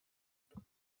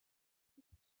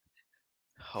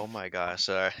Oh my gosh.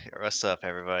 What's up,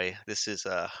 everybody? This is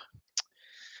I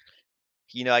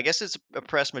guess it's a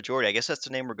press majority. I guess that's the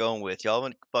name we're going with. Y'all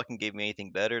haven't fucking gave me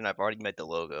anything better, and I've already made the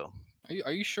logo.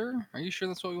 Are you sure? Are you sure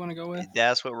that's what we want to go with?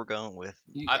 That's what we're going with.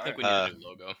 I think we need a new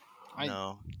logo.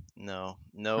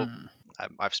 No. Hmm.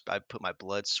 I put my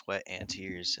blood, sweat, and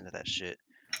tears into that shit.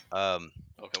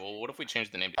 Okay, well, what if we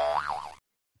change the name?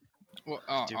 Well,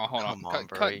 Dude, hold come on. on,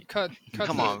 bro. Cut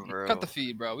Come the, on, bro. Cut the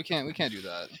feed, bro. We can't do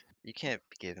that. You can't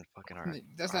be giving fucking our.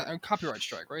 That's not a copyright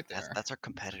strike right there. That's our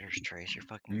competitors, Trace. You're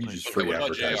fucking. You putting- just Okay, free what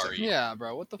about advertising. JRE? Yeah,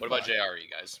 bro. What the What fuck? about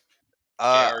JRE, guys?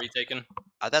 Uh, JRE taken?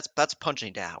 that's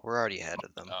punching down. We're already ahead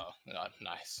of them. Oh,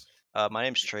 nice. My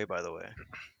name's Trey, by the way.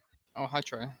 Oh, hi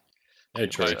Trey. Hey,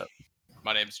 Trey. What's up?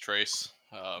 My name's Trace.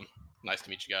 Nice to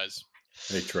meet you guys.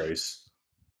 Hey, Trace.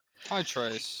 Hi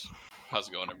Trace. How's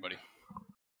it going, everybody?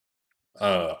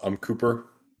 I'm Cooper.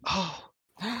 Oh,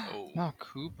 Oh, Not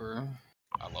Cooper.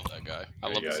 I love that guy. I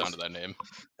Hey, love the guys. sound of that name.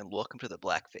 and welcome to the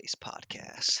Blackface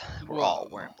Podcast. We're Whoa. all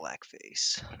wearing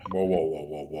blackface.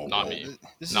 Whoa. Not me.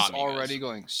 This Not is me, already guys.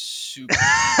 going super.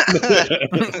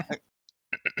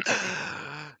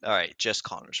 All right, just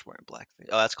Connor's wearing blackface.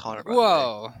 Oh, that's Connor. By the way.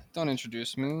 Whoa! Don't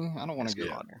introduce me. I don't want That's to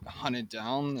get Connor. hunted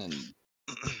down and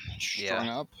strung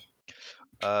up.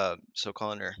 So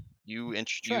Connor, you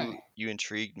Trey.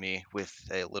 intrigued me with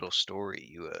a little story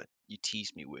you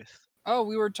teased me with. Oh,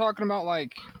 we were talking about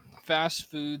like fast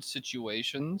food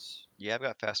situations. Yeah, I've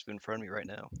got fast food in front of me right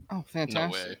now. Oh, No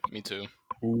fantastic! way. Me too.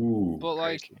 Ooh. But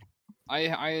like,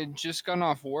 Crazy. I had just gotten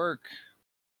off work,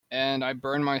 and I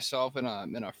burned myself in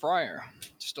a fryer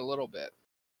just a little bit,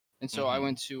 and so I Mhm.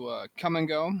 went to Come and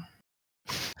Go.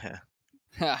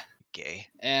 Gay.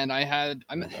 And I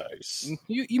Nice.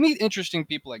 you meet interesting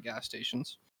people at gas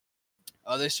stations.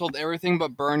 They sold everything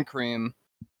but burn cream,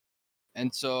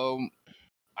 and so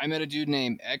I met a dude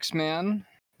named X-Man.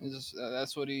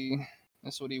 That's what he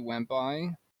went by,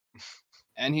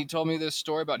 and he told me this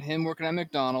story about him working at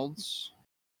McDonald's.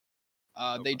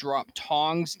 They dropped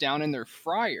tongs down in their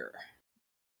fryer,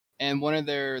 and one of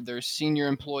their senior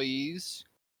employees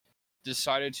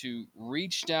decided to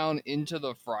reach down into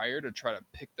the fryer to try to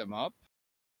pick them up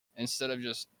instead of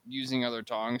just using other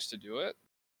tongs to do it.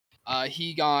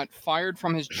 He got fired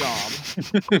from his job.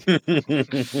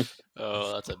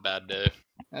 Oh, that's a bad day.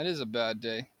 That is a bad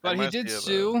day. But he reminds did me of,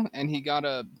 sue, and he got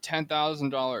a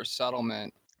 $10,000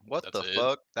 settlement. What That's the it?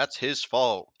 fuck? That's his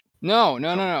fault. No.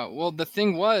 Well, the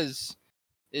thing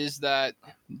is that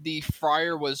the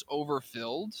fryer was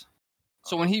overfilled.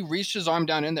 So when he reached his arm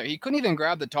down in there, he couldn't even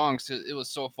grab the tongs 'cause it was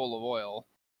so full of oil.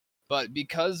 But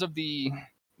because of the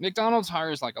McDonald's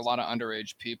hires like a lot of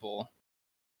underage people,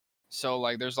 so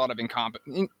like there's a lot of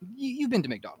You've been to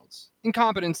McDonald's.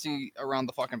 Incompetency around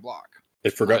the fucking block. They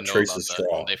I forgot know Trace's about that.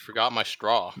 straw. They forgot my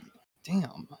straw.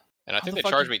 Damn. And I How think the they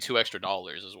fuck charged you- me $2 extra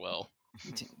as well.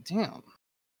 Damn.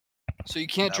 So you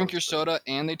can't That drink was your the- soda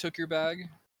and they took your bag?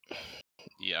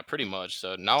 Yeah, pretty much.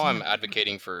 So now I'm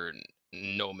advocating for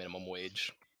no minimum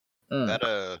wage.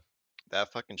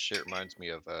 That fucking shit reminds me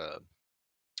of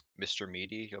Mr.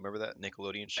 Meaty. You remember that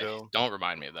Nickelodeon show? Don't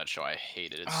remind me of that show. I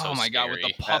hate it. It's Oh so my god, with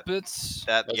scary. the puppets.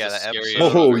 That That's yeah, the that scariest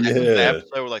episode. show Oh, I've ever yeah. seen. The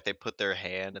episode where like they put their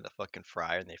hand in the fucking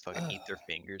fryer and they fucking eat their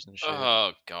fingers and shit.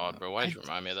 Oh god, bro, why did you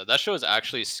remind me of that? That show is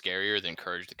actually scarier than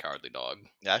Courage the Cowardly Dog.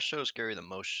 That show is scarier than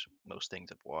most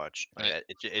things I've watched. Like, Right.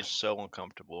 it's so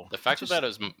uncomfortable. The fact that that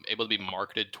is able to be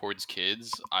marketed towards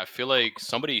kids, I feel like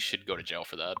somebody should go to jail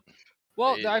for that.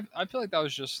 Well, They- I feel like that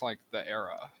was just like the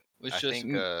era. Was I just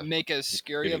think, make as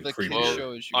scary of getting the kid creepier.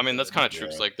 show as you I mean, that's could. kind of true.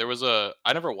 'Cause, Yeah. like, there was I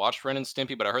never watched Ren and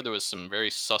Stimpy, but I heard there was some very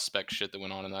suspect shit that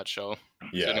went on in that show.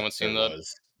 Yeah. anyone seen there that?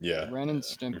 was. Yeah. Ren and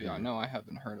Stimpy. I Mhm. know I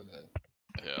haven't heard of it.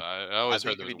 Yeah, I always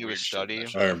think heard there if was you do a weird shit in that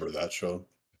study- show. I remember that show.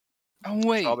 Oh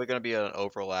wait, Probably gonna be an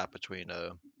overlap between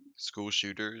school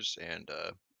shooters and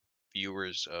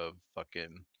viewers of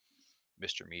fucking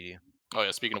Mr. Meaty. Oh yeah,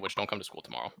 speaking of which, don't come to school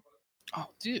tomorrow. oh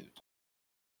dude,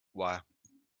 Why?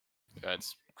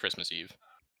 It's Christmas Eve.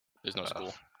 There's no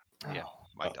school. Yeah. Oh.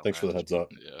 My Thanks for the dumbass. heads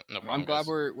up. Yeah, no problem. I'm glad guys.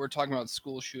 we're talking about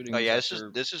school shootings. Oh yeah,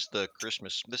 after- this is the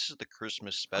Christmas This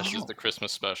special. is the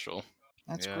Christmas special.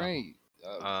 That's Yeah. great. This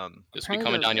Um, will be Apparently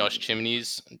coming they're- down y'all's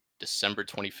chimneys December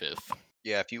 25th.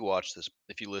 yeah, if you watch this,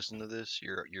 if you listen to this,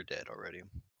 you're dead already.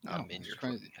 I'm in that's your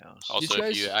crazy. fucking house. Also, you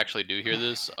if you guys- actually do hear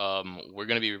this, we're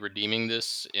gonna be redeeming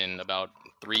this in about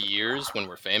 3 years when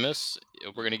we're famous.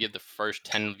 We're gonna give the first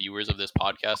 10 viewers of this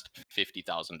podcast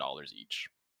 $50,000 each.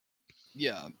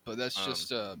 Yeah, but that's Um,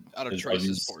 just out of are Trace's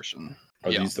these- portion.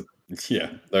 Are Yeah. these the?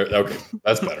 Yeah. Okay.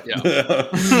 That's better. Yeah.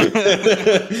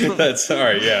 That's all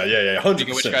right. Yeah. 100%.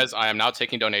 Speaking of which, guys, I am now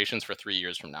taking donations for 3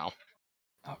 years from now.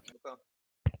 Okay.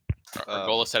 All Our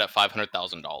goal is set at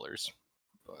 $500,000.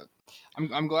 But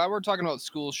I'm glad we're talking about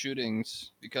school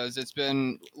shootings because it's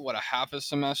been a half a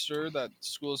semester that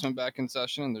school's been back in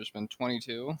session and there's been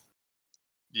 22.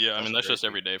 Yeah, I mean that's That's just crazy.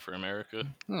 every day for America.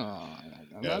 Oh,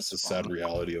 Yeah, that's it's the sad fun.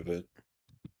 reality of it.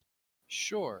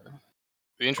 Sure.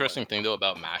 The interesting thing though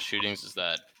about mass shootings is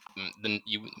that when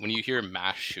you hear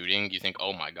mass shooting, you think,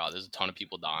 oh my god, there's a ton of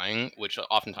people dying, which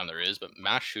oftentimes there is. But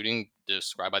mass shooting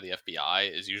described by the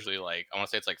FBI is usually like I want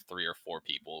to say it's like 3 or 4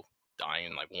 people dying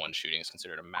in like one shooting is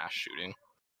considered a mass shooting.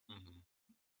 Mhm.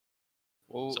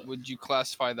 Well, So- would you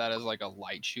classify that as like a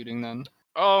light shooting then?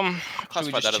 I Should we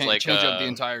classify just that as like change up the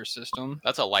entire system?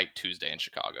 that's a light Tuesday in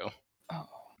Chicago. Oh,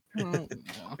 yeah.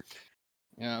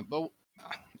 Yeah, but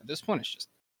at this point, it's just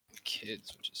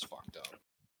kids, which is fucked up.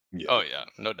 Yeah. Oh yeah,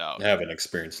 no doubt. I haven't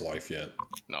experienced life yet.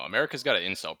 No, America's got an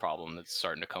incel problem that's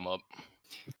starting to come up.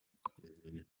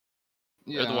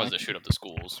 They're the ones that shoot up the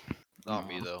schools. Not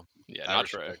me No. though. Yeah, I not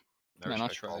Trey. respect- I Yeah, not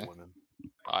respect all Trey. women.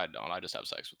 I don't. I just have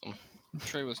sex with them.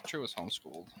 Trey was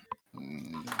homeschooled. I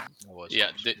was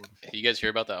Yeah, homeschooled. you guys hear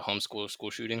about that homeschool school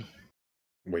shooting?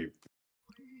 Wait,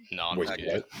 No, I'm wait, just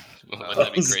kidding. what? Wouldn't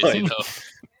that be I was crazy like-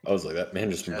 though? I was like, that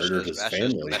man just That's murdered just- his that's just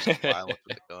family. domestic violence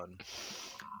with a gun.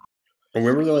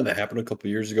 Remember the one that happened a couple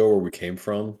years ago where we came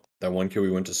from? That one kid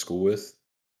we went to school with?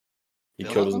 He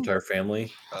Philip? killed his entire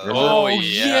family. Remember? Oh, Oh yeah.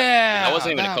 yeah, That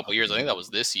wasn't even a couple years. I think that was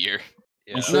this year.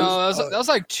 Yeah, You that sure? No, was- that was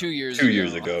like 2 years. 2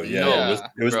 years ago. Yeah, No,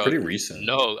 it was bro, pretty recent.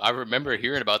 No, I remember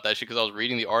hearing about that shit because I was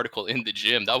reading the article in the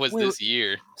gym. That was Wait, this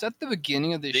year. Is that the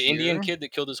beginning of this The year? Indian kid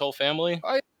that killed his whole family.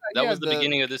 Oh, yeah, That yeah, was the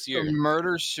beginning of this The year.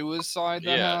 murder suicide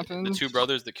that Yeah, happened. the 2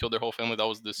 brothers that killed their whole family. That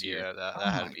was this year. Yeah, that Oh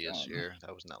had my to be this God. year.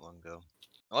 That wasn't that long ago.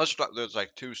 Unless there's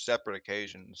like 2 separate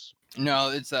occasions. No,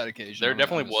 it's that occasion. There on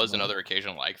definitely this was one. another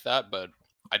occasion like that, but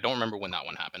I don't remember when that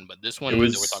one happened. But this one It that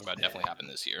was- we're talking about definitely happened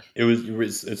this year.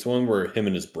 It's one where him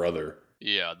and his brother.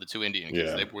 Yeah, the 2 Indian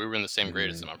kids. Yeah. We were in the same grade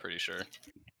as Mhm. them. I'm pretty sure.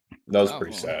 That was Oh,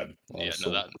 pretty well. sad. Yeah,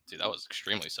 honestly. no, that was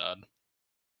extremely sad.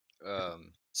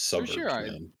 Suburbs, sure I-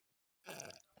 man.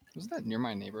 Was that near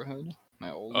my neighborhood?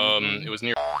 My old. It neighborhood? was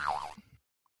near.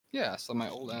 Yeah, so my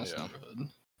old ass Yeah. neighborhood.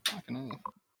 Fucking A.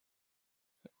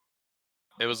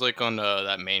 It was like on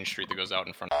that main street that goes out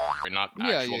in front. Not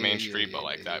actual main street, but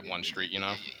like that one street. You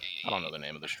know, I don't know the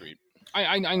name of the street.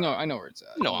 I know where it's at.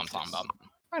 You know what I'm It's- talking about.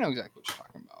 I know exactly what you're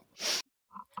talking about.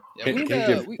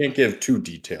 Yeah, we Can't give too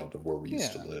detailed of where we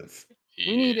used to Yeah. live.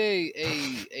 we need Yeah.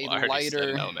 a Well, I already said lighter.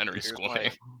 in elementary Here's school. my,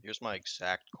 Hey. here's my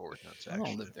exact coordinates. I don't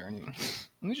Actually, live there anyway.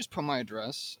 Let me just put my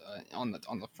address on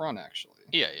the front actually.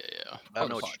 Yeah. I don't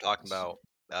know the what you're talking podcast. about.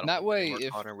 I don't That way, anymore,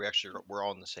 if- Connor, we're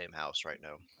all in the same house right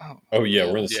now. Oh yeah,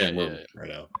 we're in the Yeah, same yeah, room yeah. right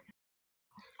now.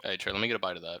 Hey, Trey, let me get a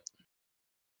bite of that.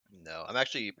 No, I'm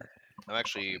actually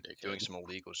doing dickhead. some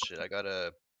illegal shit. I got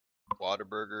a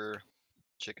Whataburger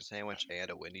chicken sandwich and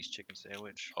a Wendy's chicken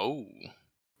sandwich. Oh.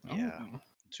 Yeah. Oh.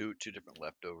 Two different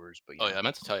leftovers, but Oh yeah, I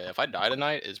meant to tell you. If I die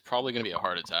tonight, it's probably gonna be a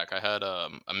heart attack. I had a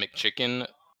McChicken,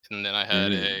 and then I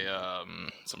had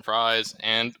some fries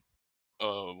and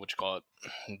what you call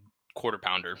it, quarter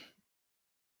pounder.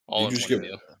 All You in just one get-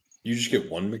 meal. You just get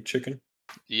one McChicken?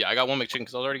 Yeah, I got one McChicken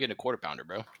because I was already getting a quarter pounder,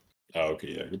 bro. Oh, okay,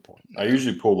 yeah, good point. I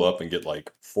usually pull up and get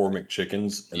like 4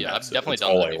 McChickens. And Yeah, I've that's it. definitely That's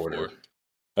done all that I before. order.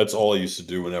 That's all I used to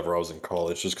do whenever I was in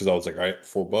college, just because I was like, all right,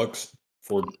 $4,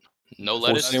 No 4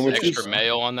 lettuce, sandwiches? extra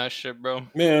mayo on that shit, bro.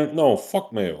 man, no,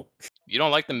 fuck mayo. You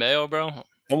don't like the mayo, bro?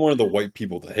 I'm one of the white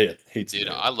people that hates Dude,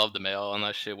 mayo. I love the mayo on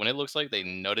that shit. When it looks like they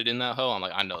nutted in that hoe, I'm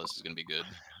like, I know this is gonna be good.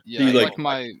 Yeah, See, I'd like- like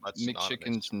my That's synonymous.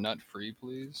 McChicken's nut free,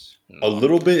 please. A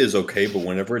little bit is okay, but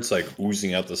whenever it's like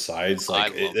oozing out the sides, I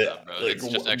like, love that, bro. like It's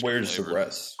just extra where's flavor. the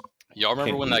rest? Y'all remember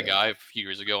Can't when do that that. guy a few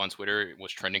years ago on Twitter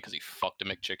was trending because he fucked a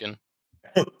McChicken?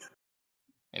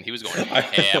 And he was going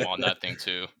ham on that thing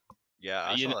too. Yeah,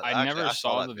 I saw that. I Actually, never I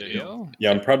saw that the video.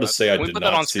 Yeah, I'm proud to say I Can we did put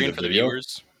that not on see screen the for the video.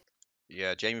 viewers?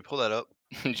 Yeah, Jamie, pull that up.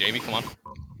 Jamie, come on.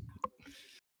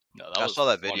 No, that I was saw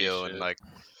that funny video shit. and like,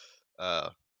 I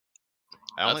That's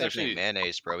don't think actually- actually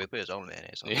mayonnaise, bro. We put his own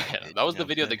mayonnaise. On Yeah, it, that was you the know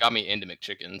video what that got me into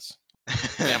McChickens. I'm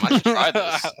Damn, I should try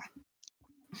this. saying?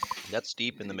 That's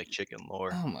deep in the McChicken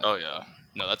lore. Oh my. Oh yeah,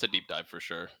 no, that's a deep dive for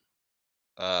sure.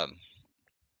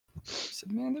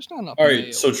 Said, man, there's not enough. All right,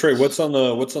 mayo so in Trey, this." what's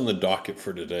on the docket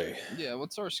for today? Yeah,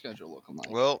 what's our schedule looking like?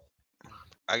 Well,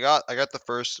 I got the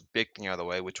first big thing out of the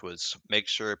way, which was make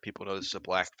sure people know this is a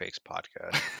blackface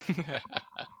podcast.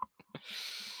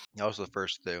 That was the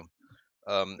first thing.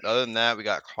 Other than that, we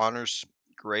got Connor's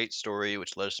great story,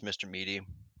 which led us to Mr. Meaty.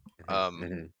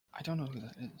 Mhm. I don't know who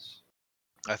that is.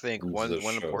 I think Who's one the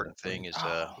important show? thing is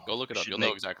Oh. Go look it We up. should You'll know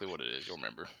make- exactly what it is. You'll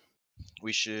remember.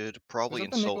 we should probably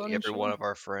that the insult Nickelodeon every one show? of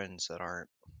our friends that aren't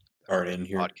aren't in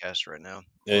here. podcast right now.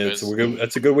 And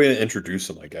it's a good way to introduce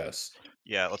them, I guess.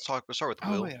 Yeah, let's start with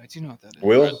Oh Will. wait, I do know what that is.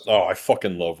 Will? Oh, I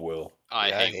fucking love Will. I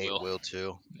Yeah, hate Will.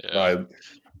 too. Yeah.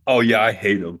 I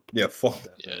hate him. Yeah, fuck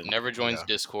that. Yeah, man. never joins Yeah.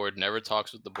 Discord, never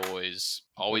talks with the boys.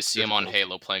 Always What's see him on Discord?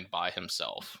 Halo playing by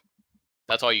himself.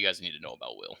 That's all you guys need to know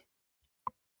about Will.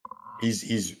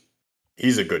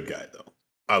 He's a good guy though.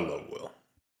 I love Will.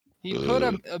 He put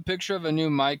a picture of a new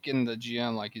mic in the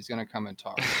GM like he's gonna come and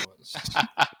talk to us.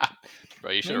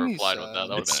 Bro, you should have Made me replied with that. sad. That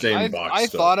would It's have staying been I, boxed I up.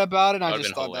 thought about it and I That'd've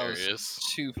just been thought that was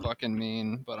hilarious. too fucking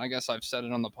mean. But I guess I've said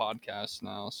it on the podcast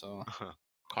now, so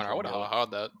Connor, I would have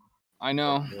allowed that. I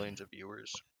know. Millions of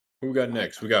viewers. Who we got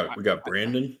next? We got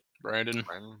Brandon. Brandon.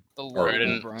 Brandon. The Or local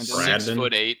Brandon, Brandon. Brad-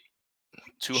 6'8",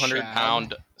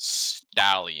 200-pound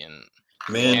stallion.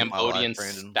 Man, Cambodian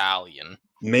Brandon. stallion.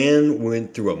 man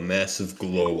went through a massive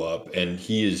glow up, and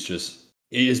he is just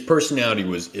his personality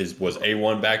was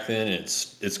A1 back then, and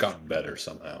it's gotten better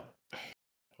somehow.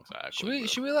 Exactly.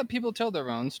 Should we let people tell their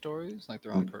own stories, like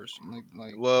their own person,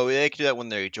 like Well, they can do that when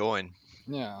they join.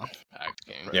 yeah. Fact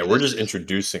game. Yeah, we're just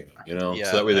introducing them, so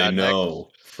Yeah, that way they next- know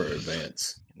for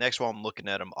advance. Next one, I'm looking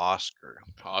at him, Oscar.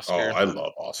 Oscar. Oh, I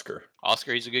love Oscar.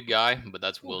 Oscar, he's a good guy, but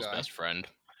that's Cool Will's guy. best friend.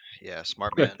 Yeah,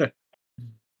 smart man.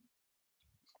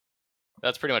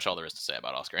 That's pretty much all there is to say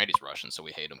about Oscar. And he's Russian, so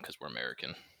we hate him because we're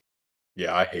American.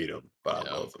 Yeah, I hate him, but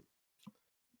Yeah. I love him.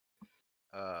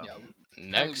 Yeah. I think we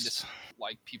Next, just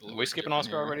like people. who we are skipping different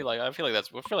Oscar here. already? Like, I feel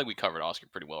like we covered Oscar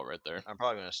pretty well right there. I'm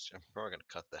probably gonna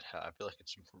cut that out. I feel like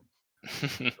it's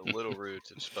a little rude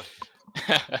to just.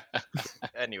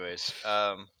 Anyways,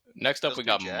 Next up, Let's we do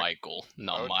got Jack. Michael.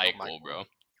 No, Oh, Michael, Michael. bro.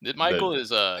 Michael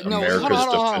is No, America's hold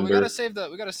on. We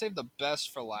defender. gotta save the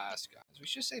best for last, guys. We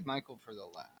should save Michael for the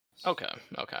last. Okay.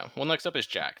 Well, next up is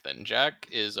Jack. Then Jack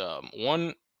is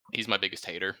one, he's my biggest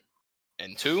hater,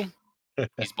 and two,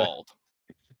 he's bald.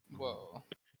 Whoa.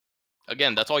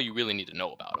 Again, that's all you really need to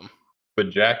know about him. But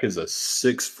Jack is a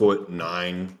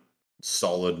 6'9"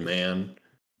 solid man.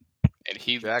 And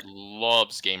he Jack-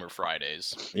 loves Gamer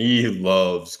Fridays. He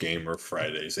loves Gamer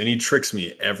Fridays, and he tricks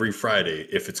me every Friday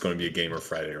if it's going to be a Gamer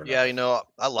Friday or not. yeah,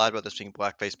 I lied about this being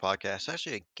Blackface podcast. It's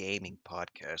actually a gaming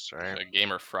podcast, right? A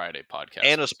Gamer Friday podcast.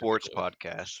 And a sports specifically.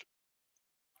 podcast.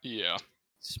 Yeah.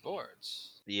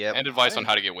 Sports. Yep. And advice on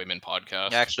how to get women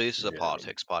podcast. Actually, this is a Yeah.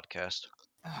 politics podcast.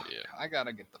 Oh, Yeah. I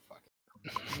gotta get the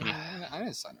fucking. I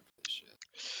didn't sign up for this shit.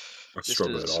 I This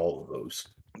struggle is- at all of those.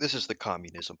 This is the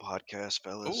communism podcast,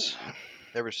 fellas. Ooh.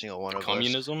 Every single one of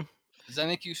Communism? Does that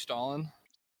make you Stalin?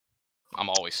 I'm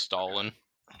always stalling.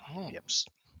 Oh. us. Yep.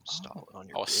 Stalin on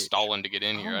your I was bitch. stalling to get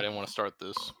in here. I Oh. didn't want to start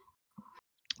this.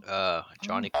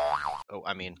 Johnny. Oh,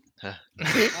 I mean.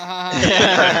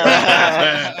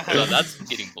 So that's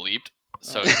getting bleeped.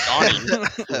 So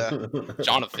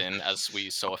Jonathan, as we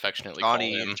so affectionately call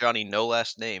him. Johnny, no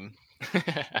last name.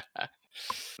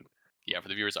 Yeah, for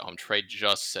the viewers at home, Trey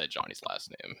just said Johnny's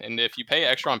last name. And if you pay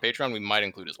extra on Patreon, we might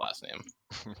include his last name.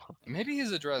 Maybe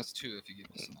his address too, if you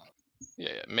give us enough.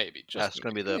 Yeah, maybe. That's Just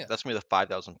gonna be Yeah. the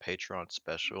 5,000 Patreon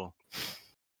special.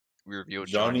 We review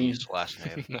Johnny- Johnny's last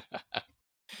name.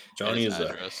 Johnny his is a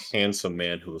address. handsome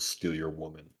man who will steal your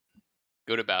woman.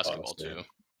 Good at basketball Honestly.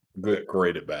 too.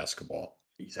 Great at basketball.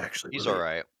 He's actually He's really- all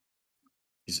right.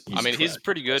 He's I mean, he's trash.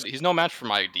 pretty good. He's no match for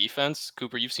my defense.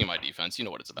 Cooper, you've seen my defense. You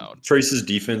know what it's about. Trace's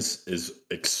defense is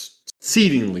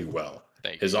exceedingly well.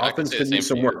 Thank His you. I can offense say the can do same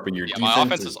some for you. work, but your Yeah, defense my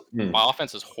offense is my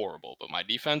offense is horrible, but my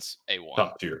defense A1.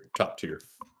 top tier.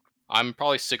 I'm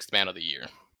probably 6th man of the year.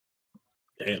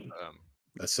 Damn,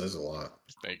 that says a lot.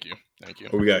 Thank you.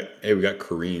 Oh, we got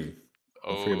Kareem.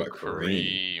 Oh, forget about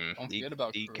Kareem. Don't forget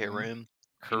about DK Kareem. Rim.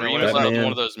 Kareem what, is that one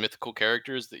man- of those mythical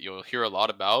characters that you'll hear a lot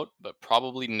about, but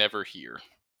probably never hear.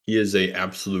 He is a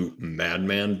absolute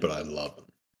madman, but I love him.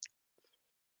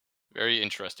 Very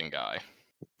interesting guy.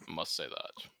 Must say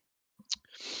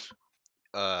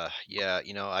that. Yeah,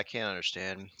 I can't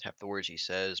understand half the words he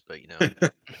says, but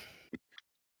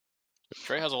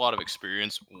Trey has a lot of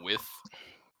experience with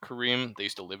Kareem. They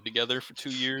used to live together for 2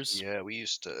 years, yeah, we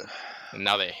used to. and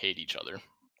now they hate each other.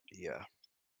 Yeah.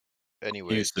 He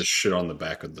Anyway, used to shit on the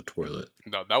back of the toilet.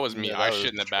 No, that was me. Yeah, I that was shit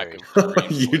in the back Trey. of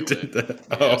Kareem's You toilet. did that.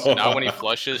 Yeah, so now when he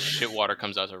flushes, shit water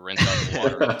comes out to rinse out the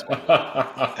water. in the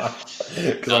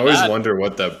toilet. Because Now I always that- wonder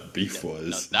what that beef Now,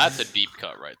 was. that's a deep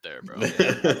cut right there, bro.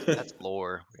 that's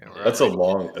lore. Yeah, we're That's a already-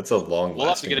 long. We'll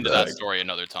have to get into that bag. story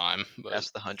another time. But That's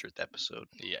the 100th episode.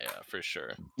 yeah, for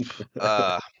sure.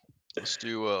 Let's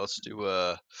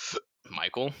do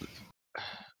Michael,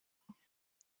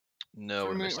 no, we're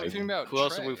What are missing you thinking about? who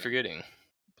else are we Trey? forgetting?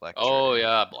 Black. Oh Trey.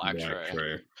 yeah, Black Black Trey.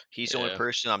 Trey. He's the only yeah.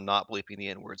 person I'm not bleeping the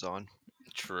N words on.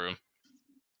 True.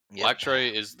 Yep. Black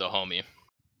Trey is the homie.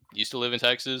 used to live in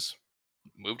Texas,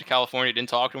 moved to California, didn't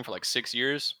talk to him for like 6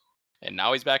 years, and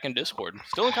now he's back in Discord.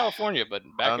 Still in California, but I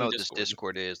back don't know in what this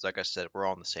Discord. Discord is. Like I said, we're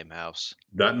all in the same house.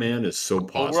 That man is so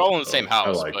positive. Well, we're all in the same though. I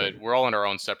house, like but it. we're all in our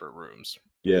own separate rooms.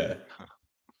 Yeah.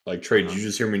 Like Trey, did you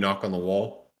just hear me knock on the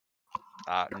wall?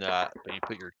 Nah, but you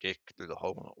put your dick through the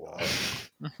hole in the wall.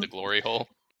 The glory hole.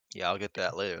 Yeah, I'll get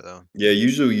that later though. Yeah,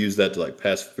 usually we use that to like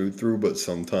pass food through, but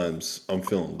sometimes I'm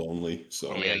feeling lonely.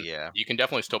 So I Yeah, mean, yeah. you can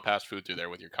definitely still pass food through there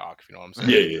with your cock, if you know what I'm saying.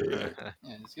 yeah.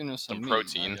 Yeah, it's gonna some Some meat,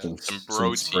 protein. my guy. Some Some spray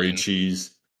protein.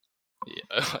 cheese.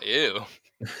 Yeah. Ew.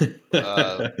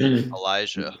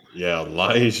 Elijah. Yeah,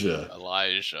 Elijah.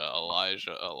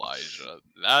 Elijah.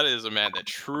 That is a man that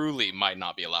truly might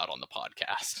not be allowed on the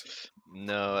podcast.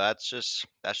 No, that's just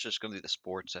gonna be the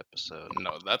sports episode.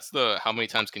 No, that's the how many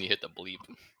times can you hit the bleep?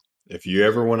 If you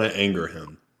ever want to anger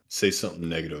him, say something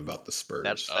negative about the Spurs.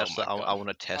 That's Oh my I God. want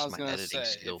to I test was my gonna editing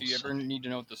say, skills. if you ever need to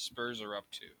know what the Spurs are up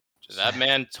to, just That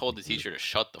man told the teacher to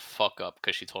shut the fuck up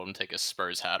because she told him to take his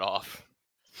Spurs hat off.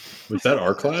 Was that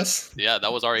our class? Yeah,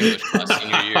 that was our English class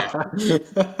senior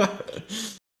year.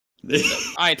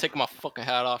 I ain't taking my fucking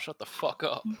hat off. Shut the fuck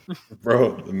up.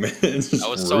 Bro, the man is That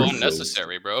was so ruthless.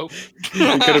 unnecessary, bro. He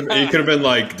could have been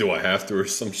like, "Do I have to?" or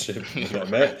some shit.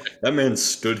 That man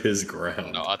stood his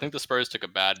ground. No, I think the Spurs took a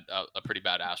pretty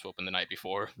bad ass whooping the night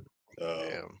before.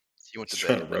 Damn. He went He's to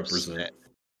trying bed to represent.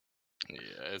 Yeah,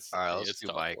 it's All right, let's it's do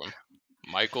tough Mike. for him.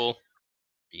 Michael.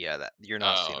 Yeah, that you're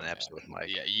not seeing Oh, an episode with Mike.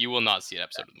 Yeah, you will not see an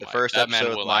episode with The Mike. first That man episode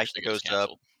with will Mike actually that goes get up.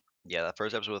 Yeah, that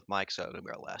first episode with Mike's gonna be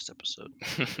our last episode.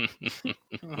 canceled.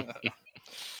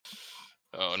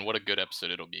 Oh, and what a good episode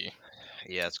it'll be.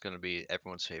 Yeah, it's gonna be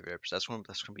everyone's favorite episode.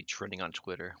 That's gonna be trending on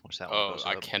Twitter once that one Oh, goes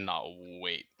I up. cannot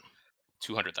wait.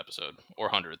 200th episode or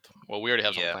 100th. Well, we already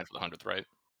have something Yeah. planned for the 100th, right?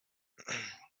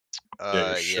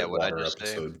 Yeah, what I Shitwater just say?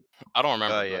 episode. I don't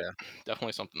remember. Oh but yeah.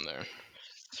 definitely something there.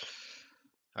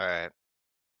 All right.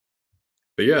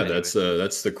 But yeah, Anyway.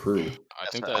 that's the crew. I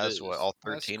think that's that is. what all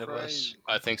That's 13 of us. crazy.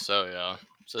 I think so. Yeah.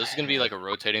 So this is gonna be like a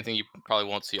rotating thing. You probably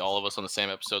won't see all of us on the same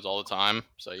episodes all the time.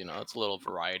 So it's a little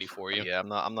variety for you. Yeah, I'm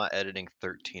not editing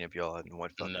 13 of y'all in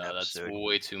one fucking No, that's episode.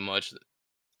 way too much.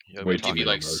 You'll way be too Give you talking-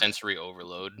 like much. sensory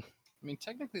overload. I mean,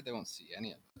 technically, they won't see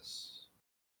any of this.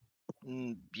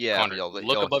 Yeah, Connor, but y'all, look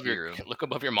y'all above hear your 'em. look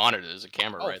above your monitor. There's a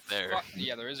camera Oh, right there. fuck.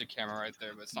 Yeah, there is a camera right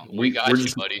there, but it's not. We got we're you,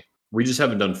 just- buddy. We just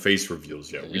haven't done face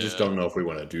reveals yet. We just Yeah. don't know if we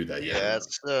want to do that yet. Yeah,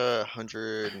 it's the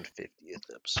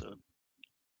 150th episode.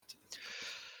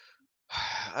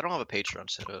 I don't have a Patreon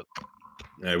set up.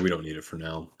 We don't need it for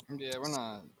now. Yeah, we're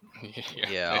not.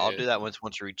 Yeah, I'll do that once we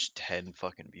reach 10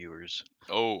 fucking viewers.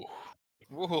 Oh,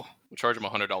 Whoa. we'll charge them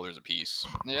 $100 a piece.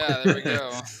 Yeah, there we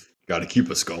go. Got to keep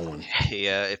us going.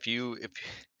 Yeah, if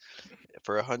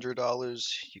for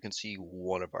 $100 you can see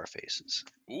one of our faces,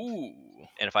 Ooh,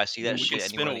 and if I see that We can shit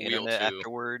spin anywhere on a the wheel, internet too.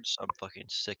 afterwards, I'm fucking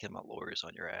sicking my lawyers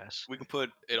on your ass. we can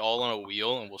put it all on a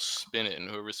wheel and we'll spin it, and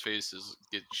whoever's face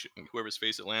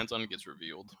it lands on gets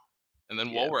revealed. And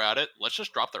then while Yeah. we're at it, let's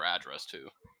just drop their address too.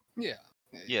 Yeah.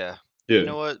 Yeah, Yeah. you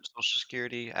know what? Social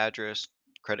security, address,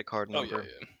 credit card Oh number,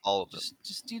 yeah. all of them.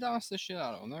 Just DDoS the shit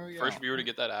out of them. There we go. First viewer to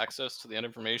get that access to the end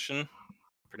information,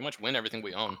 pretty much win everything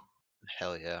we own.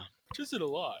 Hell yeah. Which isn't a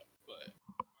lot,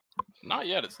 but not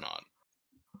yet. It's not.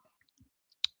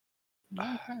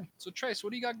 Okay. So Trace, what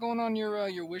do you got going on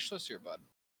your wish list here, bud?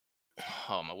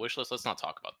 Oh, my wish list. Let's not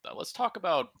talk about that. Let's talk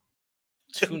about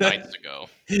 2 nights ago.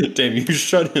 Damn, you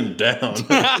shut him down.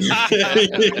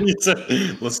 He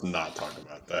said, let's not talk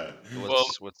about that.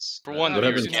 What's For one, What the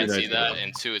happened viewers 2 can't see nights that, ago?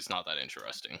 and 2, it's not that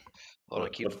interesting. Well, to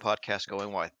keep the podcast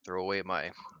going while I throw away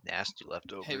my nasty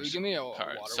leftovers. Hey, will you give me a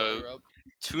Alright, water so- while you're up?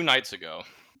 2 nights ago,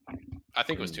 I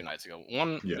think it was 2 nights ago.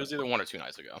 It Yeah. was either 1 or 2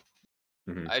 nights ago.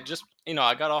 Mhm. I just,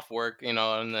 I got off work, and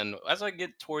then as I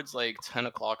get towards like 10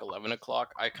 o'clock, 11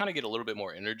 o'clock, I kind of get a little bit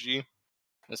more energy.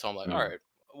 And so I'm like, Mhm. all right,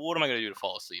 what am I going to do to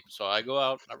fall asleep? So I go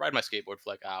out, I ride my skateboard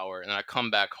for like an hour, and then I come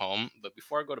back home. But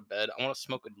before I go to bed, I want to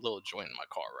smoke a little joint in my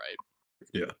car, right?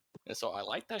 Yeah. And so I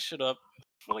light that shit up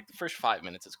for like the first 5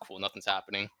 minutes. It's cool, nothing's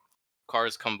happening.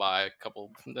 Cars come by, a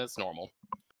couple, that's normal.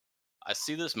 I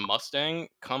see this Mustang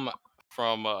come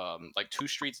from like 2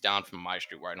 streets down from my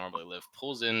street where I normally live,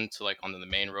 pulls into like on the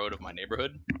main road of my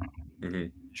neighborhood,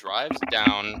 Mhm. drives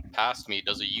down past me,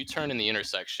 does a U-turn in the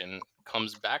intersection,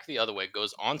 comes back the other way,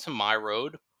 goes onto my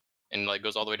road, and like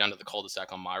goes all the way down to the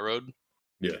cul-de-sac on my road.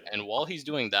 Yeah. And while he's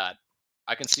doing that,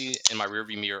 I can see in my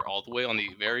rearview mirror all the way on the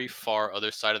very far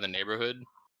other side of the neighborhood.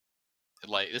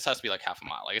 Like this has to be like half a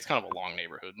mile. Like it's kind of a long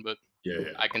neighborhood, but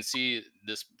Yeah. I can see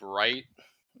this bright,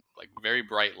 like very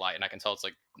bright light, and I can tell it's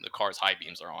like the car's high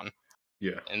beams are on.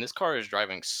 Yeah. And this car is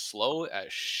driving slow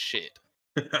as shit.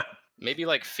 maybe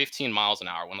like 15 miles an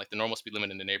hour when like the normal speed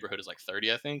limit in the neighborhood is like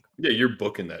 30, I think. Yeah, you're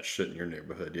booking that shit in your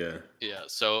neighborhood. Yeah. Yeah,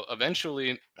 so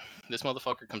eventually this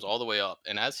motherfucker comes all the way up,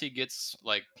 and as he gets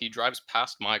like he drives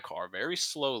past my car very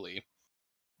slowly,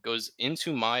 goes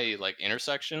into my like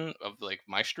intersection of like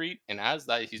my street, and as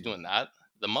that he's doing that,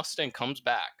 the Mustang comes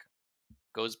back,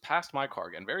 goes past my car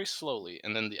again very slowly,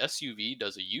 and then the SUV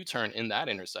does a U-turn in that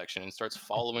intersection and starts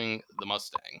following the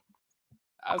Mustang.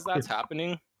 As that's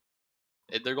happening,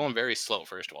 they're going very slow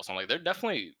first of all, so I'm like, they're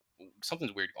definitely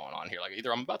something's weird going on here. Like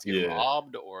either I'm about to get Yeah.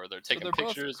 robbed or they're So taking they're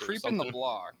pictures both or creeping the something.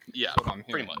 block. Yeah, is what I'm pretty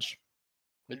hearing. much.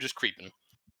 They're just creeping.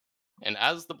 And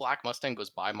as the black Mustang goes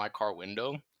by my car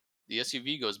window, the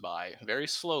SUV goes by very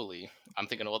slowly. I'm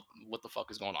thinking, what the fuck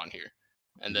is going on here?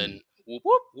 And then whoop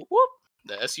whoop whoop whoop.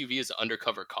 The SUV is an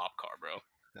undercover cop car, bro.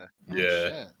 Oh,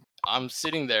 Yeah. shit. I'm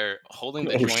sitting there holding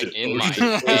the Oh joint shit! in Oh my shit!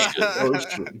 Oh hand. shit!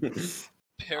 Oh shit!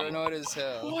 Paranoid as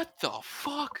hell. What the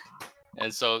fuck?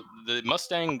 And so the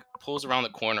Mustang pulls around the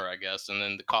corner, I guess, and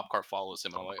then the cop car follows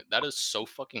him. And I'm like, that is so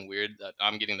fucking weird that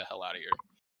I'm getting the hell out of here.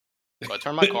 So I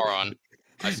turn my car on.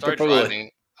 I They're started probably like,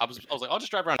 driving. I was like, I'll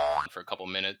just drive around for a couple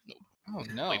minutes. Oh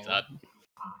no. Bleep that.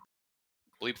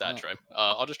 Bleep that, Trey.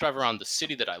 I'll just drive around the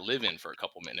city that I live in for a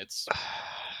couple minutes.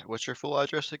 What's your full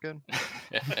address again?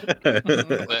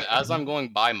 But as I'm going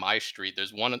by my street,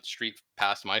 there's one street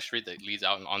past my street that leads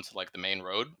out and onto like the main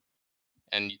road,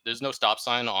 and there's no stop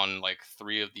sign on like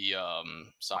 3 of the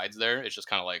sides there. It's just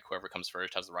kind of like whoever comes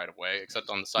first has the right of way. Except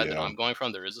on the side that Yeah. I'm going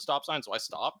from, there is a stop sign, so I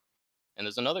stop, and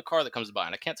there's another car that comes by,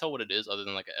 and I can't tell what it is other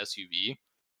than like an SUV,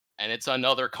 and it's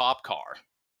another cop car.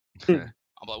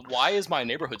 I'm like, why is my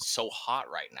neighborhood so hot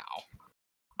right now?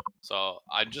 So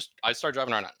I started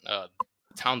driving around the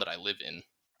town that I live in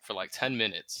for like 10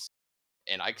 minutes,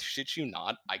 and I shit you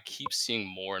not, I keep seeing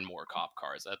more and more cop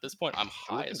cars. At this point, I'm I'm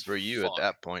high looking as for you fuck. at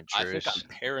that point, I think Trace. I'm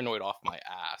paranoid off my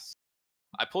ass.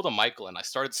 I pulled a Michael and I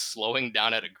started slowing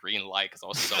down at a green light because I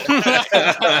was so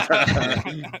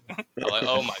high. I'm like,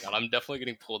 oh my god, I'm definitely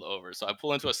getting pulled over. So I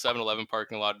pull into a 7-Eleven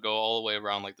parking lot, go all the way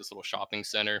around like this little shopping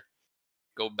center,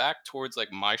 go back towards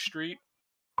like my street,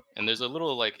 and there's a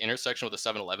little like intersection with a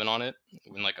 7-Eleven on it,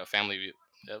 in like a family,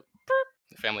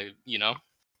 you know.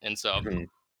 And so Mhm.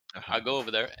 I go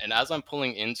over there, and as I'm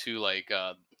pulling into like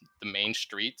the main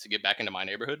street to get back into my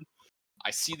neighborhood,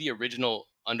 I see the original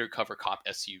undercover cop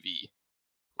SUV.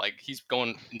 Like he's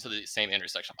going into the same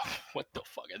intersection. What the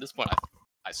fuck? At this point,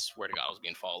 I swear to God, I was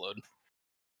being followed.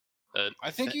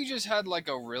 I think you just had like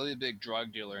a really big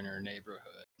drug dealer in your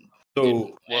neighborhood.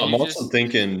 So well, I'm you also just-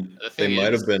 thinking the they thing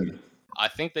might is- have been. I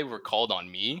think they were called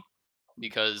on me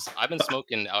because I've been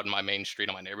smoking out in my main street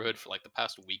in my neighborhood for like the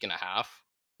past week and a half.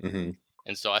 Mhm.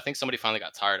 And so I think somebody finally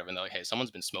got tired of it, and they're like, hey, someone's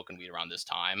been smoking weed around this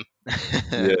time.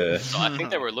 Yeah. So I think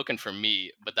they were looking for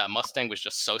me, but that Mustang was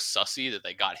just so sussy that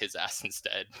they got his ass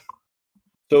instead.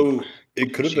 So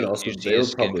it could have been You also see they were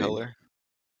his skin probably. color?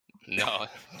 No,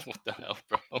 what the hell,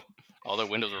 bro? All their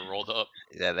windows were rolled up.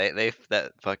 Yeah, they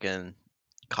that fucking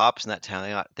cops in that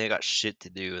town. They got shit to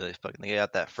do. They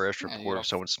got that first Yeah, you report know. of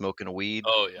someone smoking weed.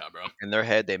 Oh yeah, bro. In their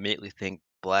head, they immediately think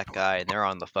black guy, and they're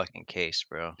on the fucking case,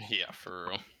 bro. Yeah, for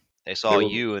real. They saw were-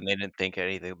 you, and they didn't think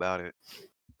anything about it.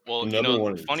 Well, Another you know,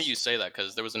 one funny is- you say that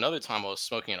because there was another time I was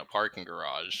smoking in a parking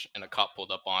garage, and a cop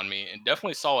pulled up on me and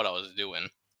definitely saw what I was doing.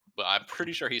 But I'm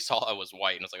pretty sure he saw I was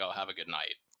white and was like, "Oh, have a good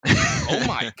night." Oh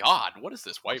my god, what is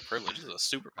this white privilege? This is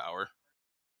a superpower.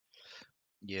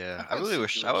 Yeah, I've I had really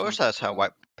wish. I situations wish that's like how that.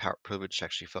 white power privilege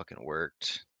actually fucking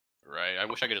worked. Right? I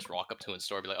wish I could just walk up to a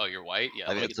store and be like, "Oh, you're white? Yeah,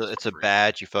 Like let me it's get a this it's for a free."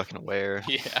 badge you fucking wear.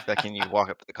 Yeah. Fucking you walk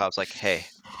up to the cops like, hey,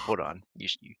 hold on. You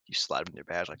slide them their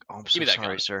badge like, oh, I'm so me that sorry,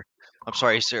 gun. sir. I'm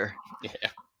sorry, sir. Yeah.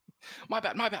 My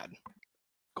bad. My bad.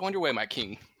 Go on your way, my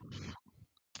king.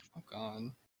 Oh god.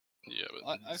 Yeah,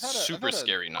 but I've had a- super I've had a-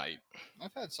 scary night.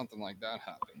 I've had something like that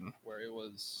happen where it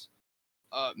was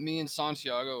me and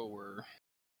Santiago were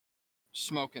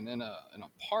smoking in a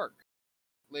park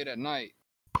late at night,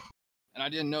 and I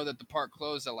didn't know that the park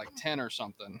closed at like 10 or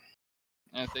something.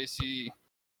 And if they see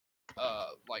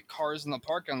like cars in the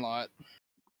parking lot,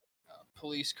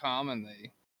 police come and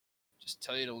they just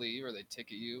tell you to leave, or they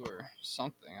ticket you or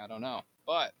something. I don't know.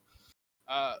 But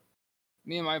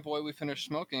me and my boy, we finished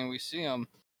smoking and we see him,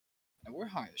 and we're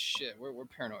high as shit. We're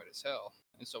paranoid as hell,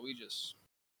 and so we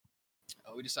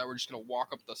decide we're just gonna walk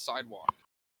up the sidewalk.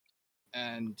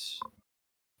 And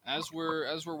as we're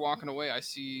walking away, I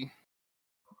see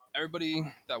everybody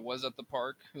that was at the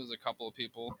park. It was a couple of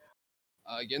people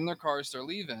get in their cars. They're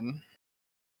leaving,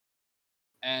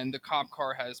 and the cop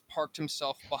car has parked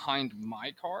himself behind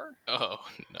my car. Oh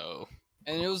no.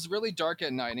 And it was really dark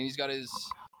at night, and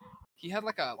he had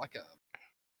like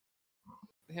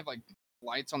they have like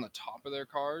lights on the top of their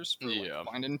cars for Yeah.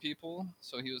 finding people.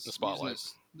 So he was The using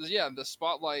spotlights. the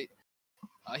spotlight.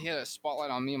 He had a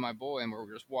spotlight on me and my boy, and we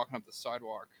were just walking up the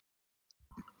sidewalk.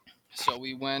 So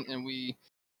we went and we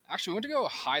went to go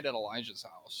hide at Elijah's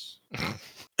house.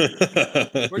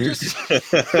 We're just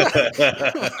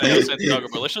Hey, yo, Santiago,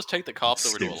 bro, let's just take the cops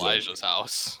over to Seems like- Elijah's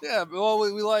house. Yeah, well,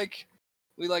 we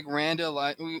ran to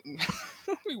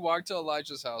we walked to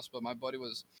Elijah's house, but my buddy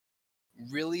was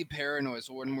really paranoid.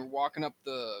 So when we're walking up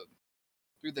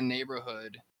through the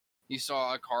neighborhood, he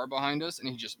saw a car behind us, and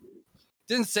he just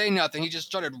didn't say nothing. He just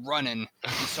started running.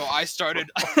 And so I started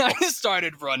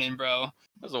running, bro.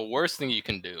 That's the worst thing you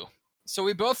can do. So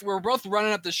we're both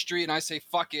running up the street, and I say,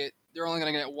 "Fuck it, they're only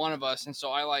gonna get one of us." And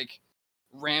so I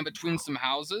ran between some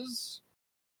houses,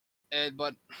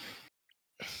 but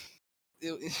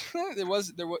there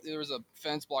was a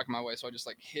fence blocking my way, so I just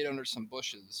hid under some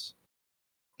bushes.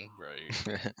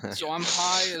 Right. So I'm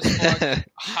high as fuck,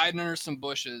 hiding under some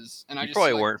bushes, and I You just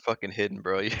probably weren't fucking hidden,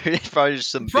 bro. You're probably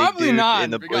just some big dude not. in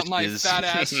the I got my bushes. fat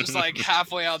ass just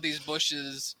halfway out these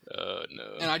bushes, No.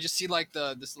 and I just see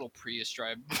this little Prius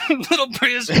drive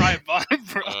by,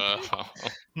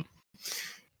 bro.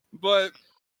 But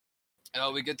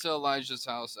we get to Elijah's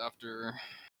house after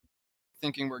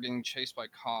thinking we're getting chased by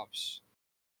cops,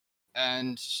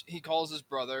 and he calls his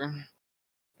brother,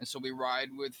 and so we ride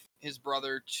with his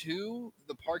brother to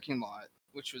the parking lot,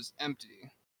 which was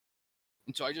empty.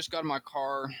 And so I just got in my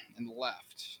car and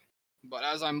left. But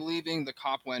as I'm leaving, the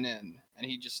cop went in, and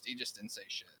he just didn't say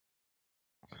shit.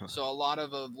 So a lot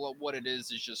of what it is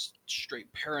just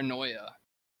straight paranoia,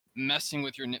 messing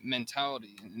with your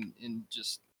mentality in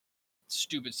just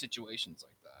stupid situations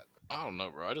like that. I don't know,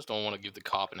 bro. I just don't want to give the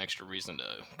cop an extra reason to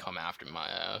come after my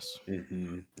ass.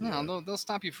 Mm-hmm. No, they'll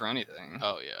stop you for anything.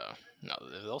 Oh, yeah. No,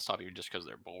 they'll stop you just because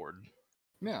they're bored.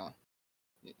 Yeah.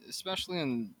 Especially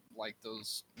in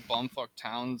those bumfuck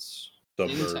towns.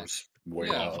 Suburbs. Way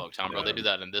Yeah. out. Fuck town, bro. They do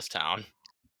that in this town.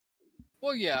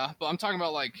 Well, yeah, but I'm talking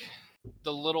about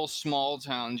the little small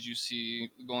towns you see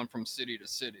going from city to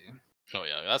city. Oh,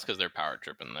 yeah. That's because they're power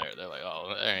tripping there. They're like,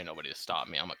 oh, there ain't nobody to stop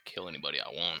me. I'm going to kill anybody I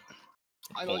want.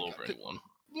 Pull over anyone.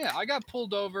 Yeah, I got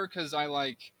pulled over because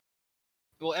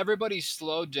everybody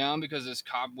slowed down because this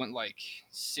cop went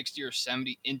 60 or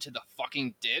 70 into the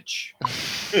fucking ditch.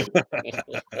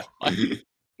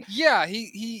 Yeah,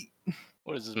 he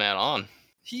What is this man on?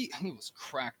 he was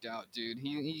cracked out, dude.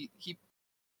 He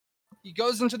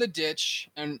goes into the ditch,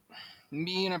 and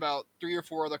me and about 3 or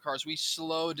 4 other cars, we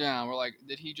slow down. We're like,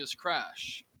 did he just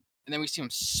crash? And then we see him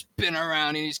spin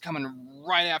around, and he's coming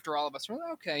right after all of us. We're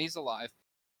like, okay, he's alive.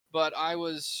 But I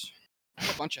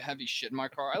had a bunch of heavy shit in my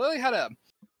car. I literally had a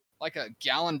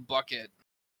gallon bucket,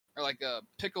 or a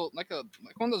pickle,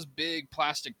 one of those big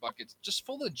plastic buckets, just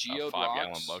full of geode A 5-gallon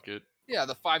rocks. bucket. Yeah,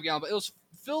 the 5-gallon, but it was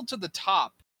filled to the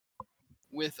top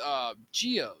with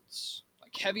geodes,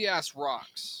 heavy ass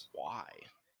rocks. Why?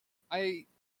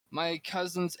 My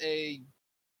cousin's a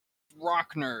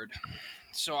rock nerd,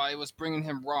 so I was bringing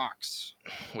him rocks.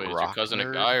 Wait, is your Rock cousin a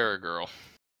nerd? guy or a girl?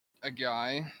 A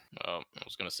guy. I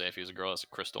was going to say if he was a girl, that's a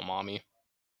crystal mommy.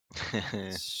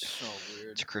 It's so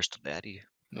weird. It's a crystal daddy.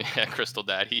 Yeah, crystal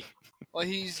daddy. Well,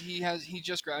 he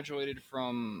just graduated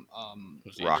from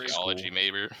Was he a Rock geology school.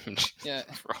 major? yeah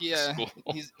Rock yeah school.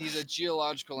 he's a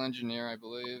geological engineer, I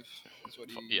believe. That's what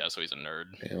he. Yeah, so he's a nerd.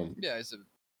 Damn. Yeah, he's a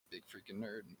big freaking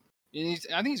nerd. And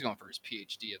I think he's going for his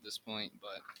PhD at this point,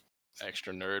 but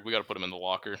Extra nerd. We got to put him in the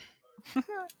locker.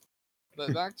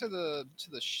 But back to the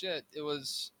shit. It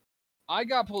was I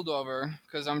got pulled over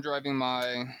because I'm driving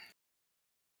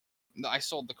I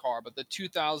sold the car, but the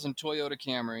 2000 Toyota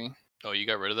Camry. Oh, you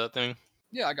got rid of that thing?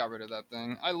 Yeah, I got rid of that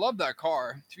thing. I love that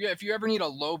car. If you ever need a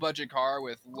low budget car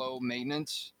with low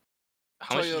maintenance,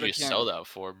 How much did Toyota you sell that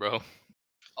for, bro?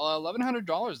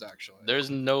 $1,100 actually. There's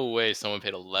no way someone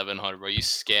paid $1,100, bro. You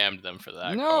scammed them for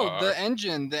that No, car. the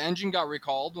engine got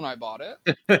recalled when I bought it.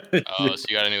 Oh, so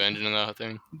you got a new engine in that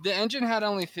thing? The engine had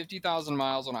only 50,000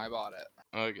 miles when I bought it.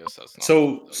 I guess that's not.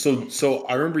 So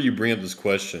I remember you bring up this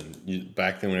question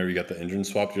back then whenever you got the engine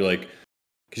swapped. You're like,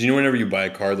 because whenever you buy a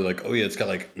car, they're like, oh yeah, it's got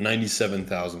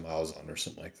 97,000 miles on or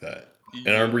something like that. And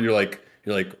I remember you're like,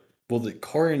 well, the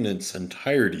car in its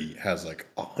entirety has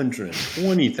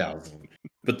 120,000,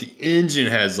 but the engine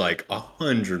has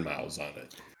 100 miles on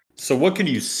it. So what can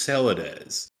you sell it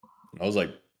as? And I was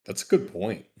like, that's a good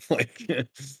point. I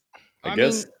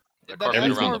guess The that car adds been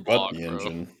everything around more- the but block, the bro.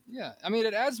 engine. Yeah, I mean,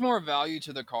 it adds more value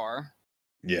to the car.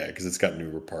 Yeah, because it's got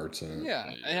newer parts in it. Yeah,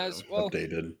 it has. Well,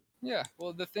 Updated. yeah.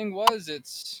 Well, the thing was,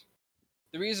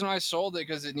 the reason I sold it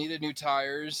because it needed new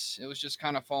tires. It was just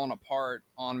kind of falling apart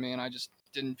on me, and I just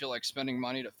didn't feel like spending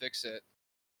money to fix it.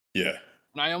 Yeah.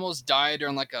 And I almost died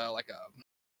during like a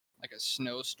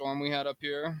snowstorm we had up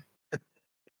here.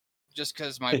 Just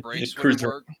because my brakes wouldn't Cruiser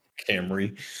work.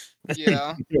 Camry.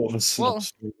 Yeah. All of a Well,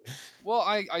 snowstorm. Well,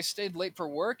 I stayed late for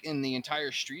work, and the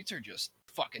entire streets are just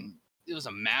fucking. It was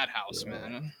a madhouse, Yeah.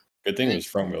 man. Good thing and it was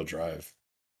front wheel drive.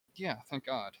 Yeah, thank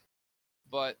God.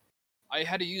 But I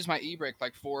had to use my e-brake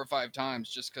like 4 or 5 times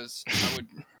just because I would.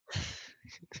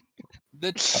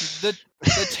 The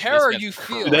terror gets you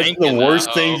feel. That's Cranking the that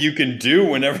worst thing hoe. you can do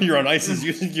whenever you're on ice is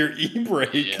using your e-brake.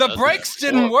 Yeah, The that's brakes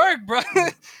didn't work, bro.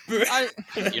 You're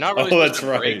not really Oh, supposed that's to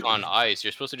brake right. on ice.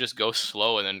 You're supposed to just go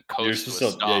slow and then You're coast to a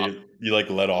supposed to, stop. you like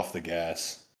let off the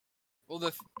gas. Well,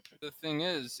 the thing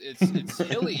is, it's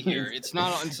hilly here. It's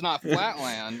not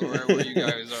flatland where you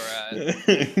guys are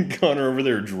at. Connor over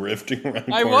there drifting around.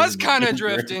 I corners was with kind of your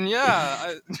brake. drifting,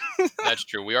 yeah. That's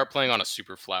true. We are playing on a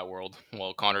super flat world.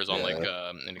 Well, Connor's on like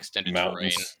Yeah. an extended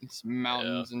Mountains. It's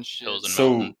mountains and shit. hills and So-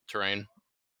 mountain terrain.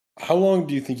 How long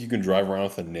do you think you can drive around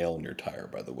with a nail in your tire,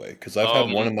 by the way? Because I've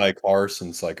had one in my car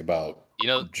since like about You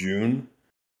know, June.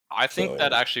 I think So-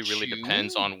 that actually really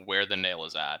depends June? on where the nail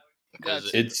is at.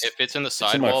 Because That's- if it's in the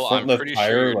in my sidewall, front I'm left pretty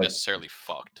tire, sure you're like- necessarily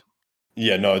fucked.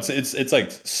 Yeah, no, it's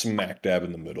like smack dab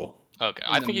in the middle. Okay,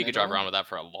 In I the think you could drive middle? around with that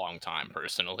for a long time,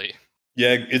 personally.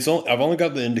 Yeah, I've only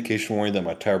got the indication warning that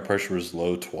my tire pressure was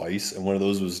low twice, and one of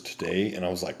those was today, and I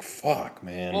was like, "Fuck,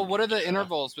 man." Well, what are the Yeah.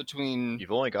 intervals between?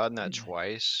 You've only gotten that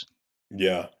twice.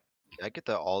 Yeah, I get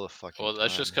that all the fucking Well,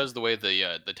 that's just time. because the way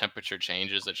the temperature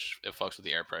changes, it fucks with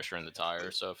the air pressure in the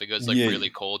tire. So if it goes like Yeah. really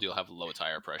cold, you'll have low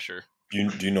tire pressure. do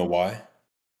you know why?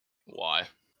 Why?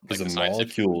 Because Like the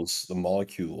scientific-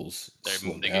 molecules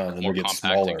slow they down get and more they get compact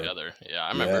smaller. together. Yeah,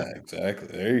 I remember. Yeah, exactly.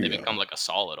 There you They go. become like a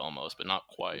solid almost, but not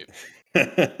quite.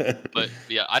 But But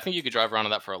yeah, I think you could drive around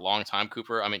on that for a long time,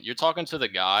 Cooper. I mean, you're talking to the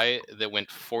guy that went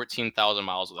 14,000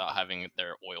 miles without having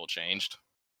their oil changed.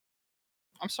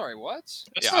 I'm sorry, what?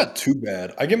 it's yeah, not too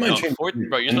bad. I get mine No, changed. bro, every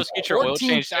you're supposed to get your oil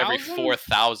changed every 14,000?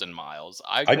 4,000 miles.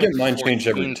 I get mine changed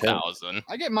every 10. 14,000.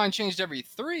 I get mine changed every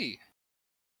 3.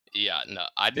 Yeah, no,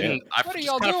 I didn't. What are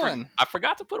y'all doing? I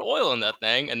forgot to put oil in that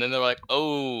thing, and then they're like,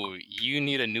 "Oh, you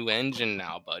need a new engine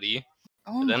now, buddy."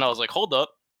 Oh, And then my- I was like, "Hold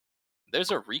up,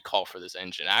 there's a recall for this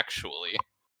engine, actually."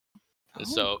 And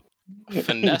so,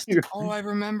 finessed, oh, I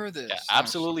remember this. yeah,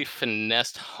 absolutely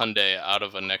finessed Hyundai out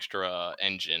of an extra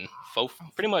engine,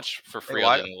 pretty much for Wait, free.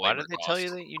 why other than the why labor did they tell you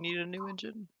cost. that you need a new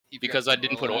engine? He forgot Because to I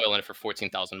didn't put in it. oil in it for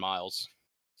 14,000 miles.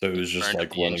 So it was just Burned up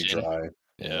like the running engine. dry.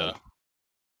 Yeah.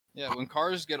 Yeah, when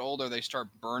cars get older, they start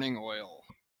burning oil.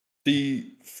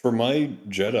 See, for my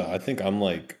Jetta, I think I'm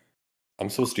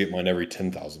supposed to get mine every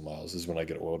 10,000 miles is when I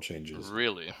get oil changes.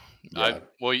 Really? Yeah,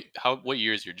 What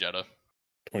year is your Jetta?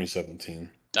 2017.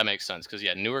 That makes sense because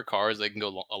newer cars they can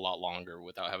go a lot longer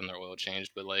without having their oil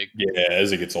changed. But like, Yeah,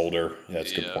 as it gets older. Yeah,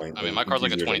 that's a good point. I mean, my car's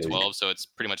like a Easier to leak. 2012, so it's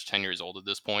pretty much 10 years old at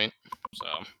this point. So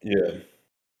Yeah.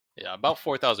 yeah, about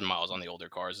 4,000 miles on the older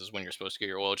cars is when you're supposed to get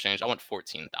your oil changed. I went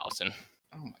 14,000.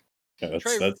 Oh my. Yeah,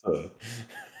 Trey- that's a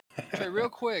Trey, real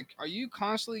quick, are you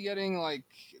constantly getting like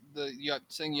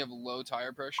saying you have low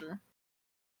tire pressure?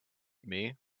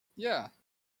 Me? Yeah.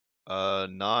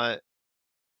 Not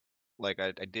like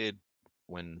I did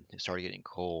when it started getting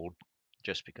cold,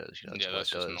 just because that's Yeah, what that's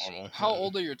it just does. normal. How Yeah.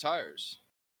 old are your tires?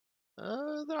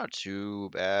 They're not too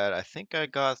bad. I think I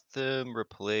got them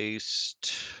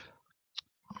replaced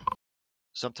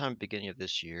sometime beginning of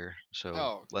this year, so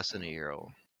Oh, less than a year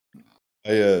old.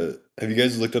 have you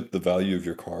guys looked up the value of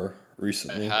your car I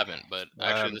recently? haven't, but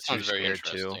actually, I'm this sounds too very scared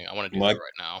to. interesting. I want to do My- that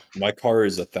right now. My car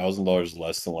is $1,000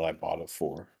 less than what I bought it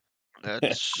for.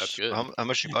 That's good. How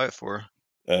much you buy it for?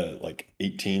 Like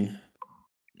 18.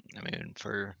 I mean,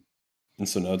 for And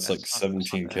so now it's like That's not bad.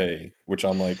 17K, which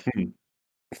I'm like,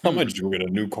 I might just go get a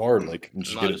new car, like, and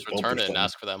just No, get just it bumped or return it and something.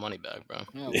 ask for that money back, bro.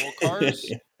 yeah. Well,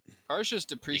 cars just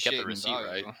depreciate in receipt,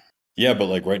 value. right? Yeah, but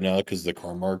like right now, because the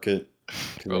car market,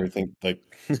 because Bro, everything, like,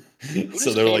 Who so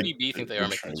does they're like, KBB think they they're are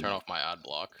making me trying- turn off my ad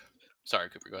block? Sorry,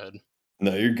 Cooper, go ahead.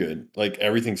 No, you're good. Like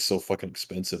everything's so fucking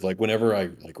expensive. Like whenever I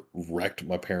like wrecked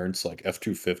my parents' like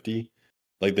F-250,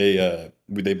 like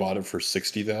they bought it for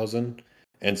 60,000,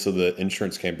 and so the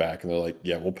insurance came back and they're like,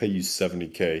 yeah, we'll pay you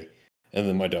 70K, and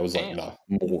then my dad was like, Damn. no,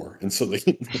 more, and so they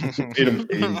paid him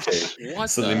 80K. What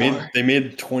So the they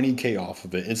made 20K off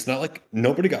of it. It's not like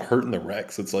nobody got hurt in the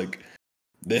wrecks. It's like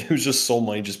it was just so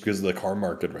money just because of the car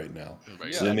market right now.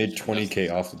 Right, So they Yeah. made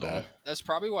 20K off of that. That's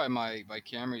probably why my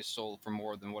Camry sold for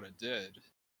more than what it did,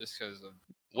 just because of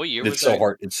What year was It's so that?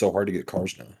 hard. It's so hard to get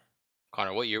cars now.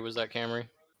 Connor, what year was that Camry?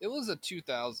 it was a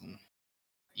 2000.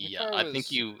 Yeah, car I think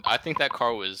was- I think that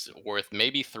car was worth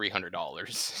maybe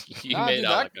 $300. You Nah, made dude, out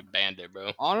that- like a bandit,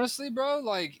 bro. Honestly, bro,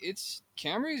 like it's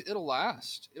Camrys, it'll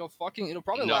last. It'll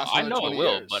probably No, last I another know 20 it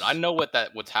will, years. but I know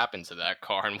what's happened to that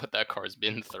car and what that car's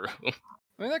been through. I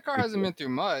mean, that car hasn't been through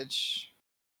much.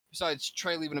 Besides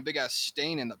Trey leaving a big ass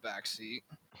stain in the back seat.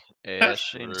 Hey, that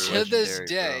stain's True. To this legendary,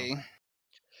 day, bro.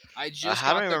 I just I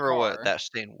got don't the remember car. what that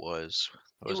stain was.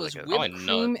 It was like a, Probably whipped nut.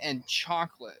 cream and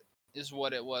chocolate, is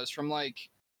what it was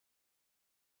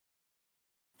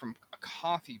from a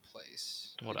coffee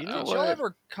place. What You a know Did ass. what? y'all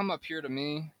ever come up here to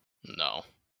me? No.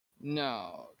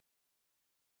 No.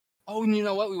 Oh, and you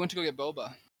know what? We went to go get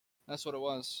boba. That's what it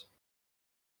was.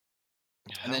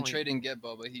 And then I Trey didn't get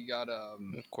boba. He got Of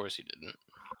course he didn't.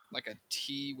 like a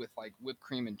tea with like whipped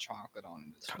cream and chocolate on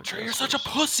it. It's Trey, what Trey, it you're was. such a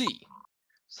pussy.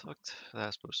 sucked.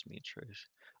 That's supposed to mean Trace.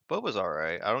 Boba's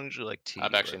alright. I don't usually like tea.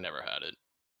 I've actually but never had it.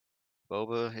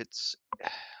 boba. It's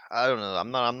I don't know.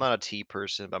 I'm not a tea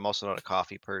person, but I'm also not a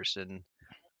coffee person.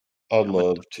 I I'm a-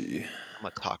 love tea. I'm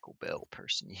a Taco Bell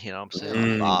person. You know what I'm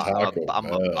saying? Taco I'm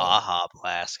a Bell. Baja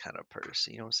Blast kind of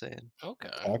person. You know what I'm saying? Okay.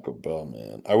 Taco Bell,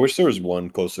 man. I wish there was one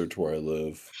closer to where I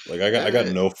live. Like I got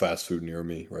There- no fast food near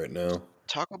me right now.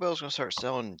 Taco Bell's gonna start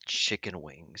selling chicken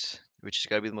wings, which is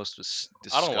gotta be the most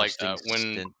disgusting. I don't like that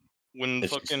stint. when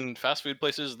It's just- fucking fast food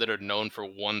places that are known for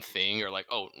one thing are like,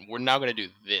 oh, we're now gonna do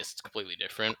this. It's completely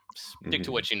different. Stick to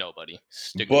Mhm. what you know, buddy.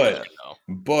 Stick to what But you know.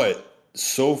 but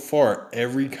so far,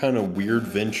 every kind of weird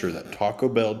venture that Taco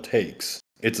Bell takes,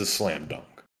 it's a slam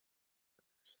dunk.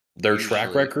 Their track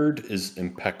Usually. record is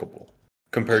impeccable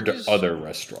compared I to just- other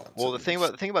restaurants. Well, at the thing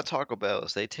least. about Taco Bell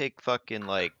is they take fucking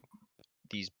like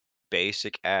these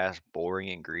basic ass boring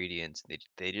ingredients.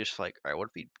 They just like, all right, what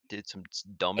if we did some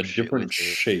dumb a shit different with it?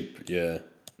 shape, yeah.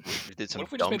 We did some What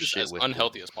if we just dumb made this shit as with it.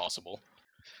 unhealthy as possible?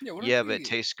 Yeah, what Yeah, if but it we-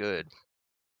 tastes good.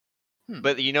 Hmm.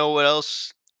 But you know what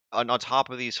else? On top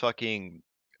of these fucking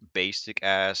basic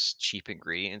ass cheap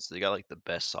ingredients, they got like the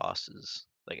best sauces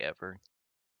like ever.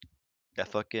 That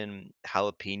fucking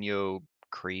jalapeno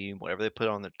cream, whatever they put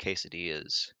on the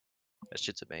quesadillas. That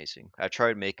shit's amazing. I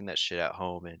tried making that shit at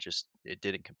home and it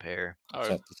didn't compare. All It's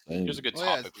right, not the same. here's a good Well,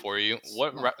 yeah, topic for you. it's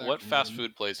What not that what fast good.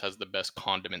 food place has the best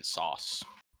condiment sauce?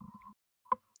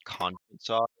 Condiment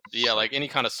sauce. Yeah, like any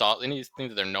kind of sauce, anything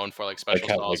that they're known for, like special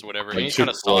how- sauce, whatever. Like Any kind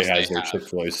of Chick-fil-A sauce they has their have.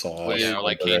 Chick-fil-A sauce. Yeah, or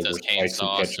like Burger Cane's has has their cane spicy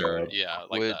sauce, or ketchup. yeah,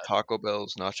 like would that. Taco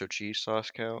Bell's nacho cheese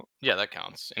sauce count? Yeah, that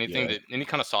counts. Anything Yeah. that any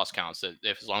kind of sauce counts. That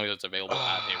if as long as it's available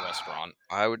at a restaurant.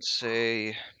 I would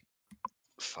say,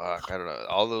 fuck, I don't know.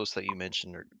 All those that you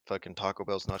mentioned are fucking Taco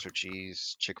Bell's nacho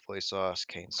cheese, Chick-fil-A sauce,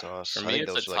 cane sauce. For I me, think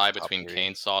it's a those are, tie like, the top between three.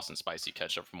 cane sauce and spicy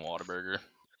ketchup from Whataburger.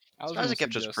 I was Spicy gonna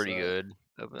ketchup's suggest pretty that. good.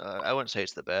 I wouldn't say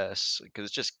it's the best because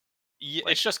it's just Yeah,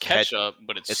 Like it's just ketchup- ketchup,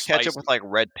 but it's it's spicy. ketchup with like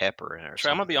red pepper in it. Or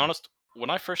Trey, I'm gonna be something. honest. When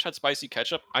I first had spicy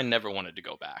ketchup, I never wanted to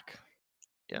go back.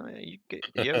 Yeah, man, do you,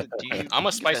 I'm you a can get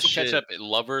that spicy shit- ketchup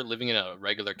lover living in a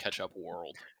regular ketchup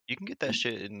world. You can get that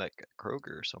shit in like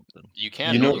Kroger or something. You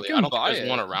can. You know- Literally. You I can don't think buy there's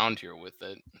one it. around here with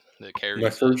it that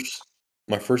carries.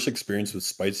 My first experience with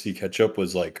spicy ketchup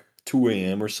was like 2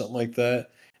 a.m. or something like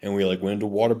that, and we like went to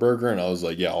Whataburger, and I was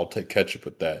like, "Yeah, I'll take ketchup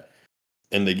with that."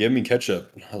 And they gave me ketchup.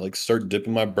 I like start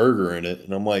dipping my burger in it,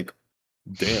 and I'm like,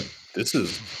 "Damn, this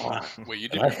is." Wait, you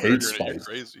And did I your hate burger in it? You're spice.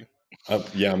 crazy.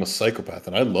 Yeah, I'm a psychopath,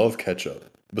 and I love ketchup,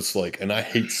 but it's like, and I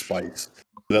hate spice.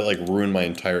 That like ruined my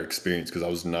entire experience because I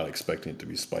was not expecting it to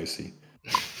be spicy.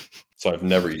 So I've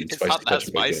never eaten It's spicy not that ketchup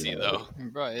again spicy in my life. though.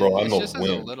 Bro, Bro, it I'm a just has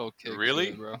a wimp. little kick. to Really?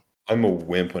 it, bro. I'm a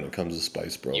wimp when it comes to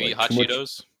spice, bro. You eat Like, hot too much-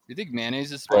 Cheetos? You think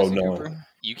mayonnaise is Bro, spicy, no. Cooper?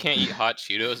 You can't eat hot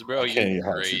Cheetos, bro. I can't You're eat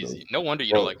hot crazy. Cheetos. No wonder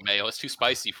you Bro. don't like mayo. It's too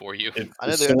spicy for you. If I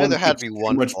know someone there had to puts be too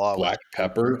one much flaw with black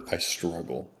pepper, I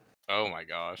struggle. Oh my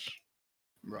gosh.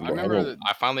 Bro, Bro, I I remember don't- that.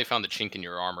 I finally found the chink in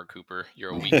your armor, Cooper.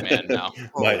 You're a weak man now.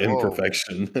 My Whoa, whoa.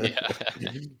 imperfection. Yeah.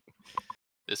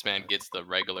 This man gets the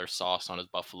regular sauce on his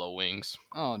buffalo wings.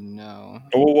 Oh no.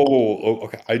 Oh, whoa.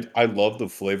 Okay, I love the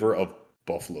flavor of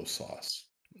buffalo sauce.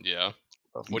 Yeah.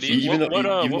 Buffalo What do sauce. you? Even What,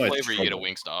 though- even what though I flavor you get at struggle.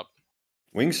 Wingstop?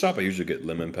 Wingstop, I usually get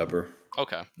lemon pepper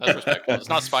Okay, that's respectable. It's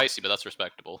not spicy, but that's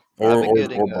respectable. or I've been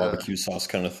getting, or barbecue sauce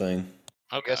kind of thing.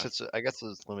 Okay. I guess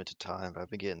it's limited time. I've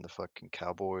been getting the fucking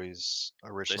Cowboys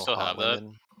original still hot have that?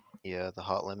 lemon. Yeah, the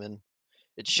hot lemon.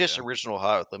 It's just Yeah. original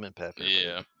hot with lemon pepper. but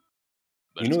Yeah.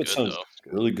 But You know what it's good sounds though. it's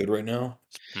good. really good right now?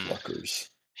 Hmm. Pluckers.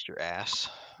 It's your ass.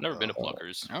 Never been to Oh.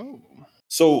 Pluckers. Oh.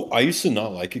 So I used to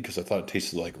not like it because I thought it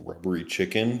tasted like rubbery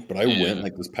chicken, but I Yeah. went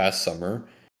like this past summer,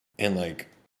 and like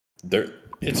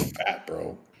it's fat,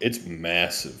 bro. It's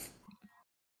massive.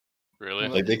 Really?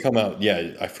 Well, Like they come out,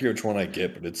 yeah. I forget which one I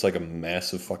get, but it's like a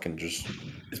massive fucking just.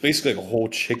 It's basically like a whole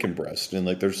chicken breast, and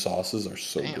like their sauces are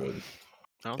so Damn. good.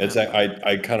 It's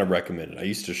I kind of recommend it. I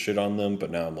used to shit on them, but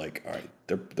now I'm like, all right,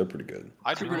 they're pretty good.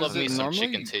 I do Cooper, love does me it some normally-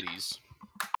 chicken titties.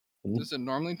 Does it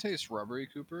normally taste rubbery,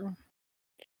 Cooper?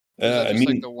 Or is that I just mean,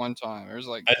 like the one time? Or is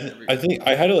like I think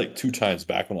I had it like 2 times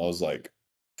back when I was like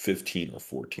 15 or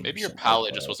 14. Maybe or your something palate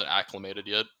like just that. wasn't acclimated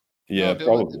yet. Yeah, if it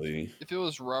was- probably. If it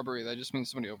was rubbery, that just means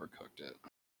somebody overcooked it.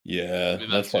 Yeah,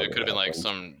 Maybe that's that's it. probably It could have been what like happened.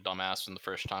 some dumbass from the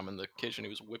first time in the kitchen. He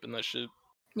was whipping that shit.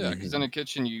 Yeah, because in a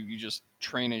kitchen you just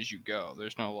train as you go.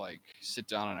 There's no like sit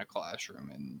down in a classroom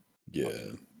and Yeah.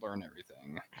 fucking learn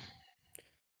everything.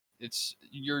 It's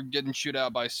you're getting chewed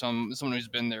out by someone who's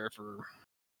been there for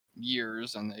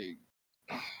years, and they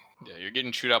Yeah, you're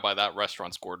getting chewed out by that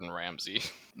restaurant's Gordon Ramsay.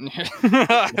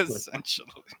 essentially.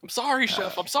 I'm sorry,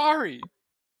 chef. I'm sorry.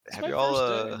 It's Have my y'all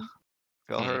first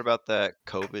day. heard about that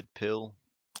COVID pill?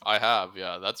 I have.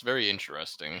 Yeah, that's very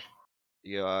interesting.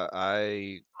 Yeah,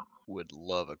 I would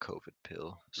love a COVID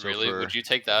pill. So Really? for Would you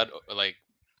take that like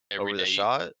every over day? the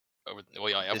shot? Well,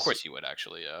 yeah, of Is course you would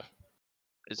actually. Yeah.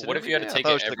 Is But it what if every you had day? to I take thought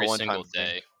it was just like a every one-time single thing.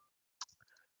 day?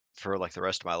 For like the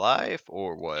rest of my life,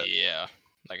 or what? Yeah,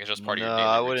 like it's just part of No, your daily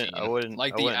I routine. wouldn't.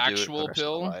 Like I the wouldn't do it for actual the rest of my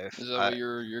pill? life. Is that what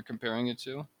you're comparing it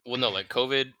to? Well, no, like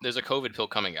COVID. There's a COVID pill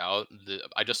coming out.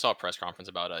 I just saw a press conference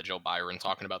about Joe Byron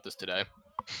talking about this today,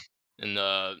 and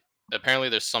apparently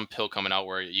there's some pill coming out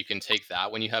where you can take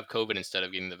that when you have COVID instead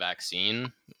of getting the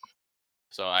vaccine.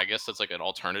 So I guess that's like an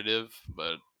alternative,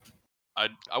 but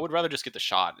I would rather just get the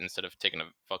shot instead of taking a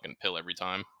fucking pill every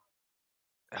time.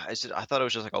 I thought it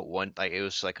was just like a one. Like it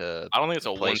was like a. I don't think it's a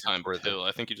replacement one-time for the- pill.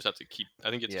 I think you just have to keep. I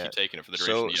think you have to Yeah. keep taking it for the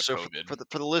duration you have So COVID.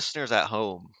 for the listeners at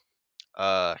home,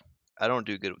 I don't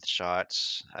do good with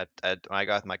shots. When I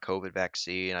got my COVID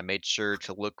vaccine, I made sure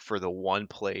to look for the one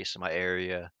place in my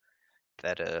area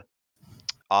that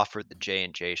offered the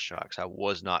J&J shot, 'cause I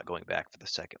was not going back for the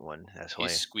second one. That's He why.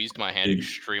 squeezed my hand You-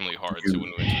 extremely hard. you- So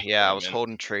when we went to his Yeah, I was appointment,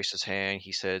 holding Trace's hand.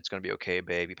 He said it's gonna be okay,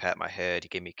 babe. He pat my head. He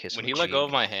gave me a kiss when on he the let go cheek.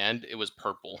 of my hand, it was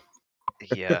purple.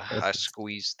 Yeah, I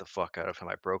squeezed the fuck out of him.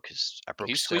 I broke He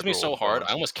squeezed me so several hard, bones.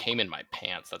 I almost came in my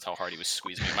pants. That's how hard he was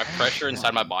squeezing me. My pressure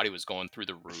inside my body was going through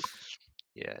the roof.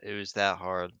 Yeah, it was that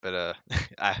hard. But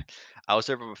I was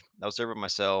there. I was there by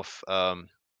myself. No,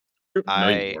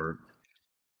 I you weren't.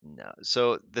 No.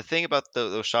 So the thing about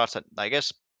those shots, I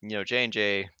guess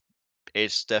J&J,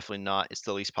 it's definitely not. It's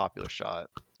the least popular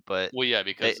shot, but Well, yeah,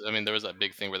 because I mean, there was that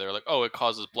big thing where they were like, "Oh, it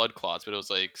causes blood clots," but it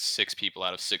was like 6 people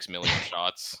out of 6 million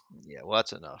shots. yeah, well,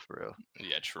 that's enough, bro.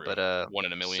 Yeah, true. But 1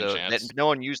 in a million so chance. no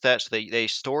one used that, so they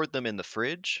stored them in the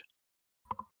fridge.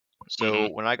 So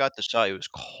when I got the shot, it was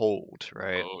cold,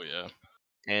 right? Oh yeah.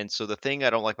 And so the thing I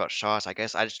don't like about shots, I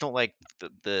guess I just don't like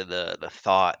the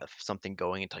thought of something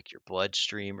going into like your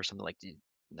bloodstream or something like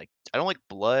I don't like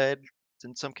blood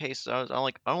in some cases. I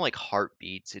don't like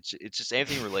heartbeats. It's just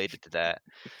anything related to that.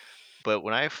 But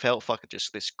when I felt fucking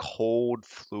just this cold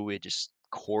fluid just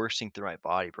coursing through my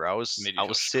body, bro, Made you I feel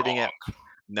was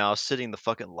sitting in the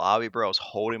fucking lobby, bro. I was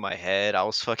holding my head. I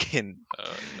was fucking.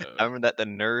 Oh no. I remember that the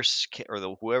nurse or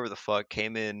whoever the fuck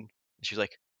came in. And she was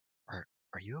like,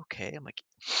 "Are you okay?" I'm like,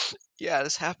 "Yeah,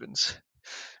 this happens."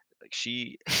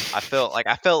 Like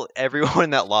I felt everyone in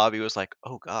that lobby was like,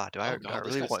 "Oh God, do I Oh god, this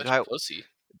really guy's want? such a pussy.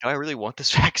 Do I really want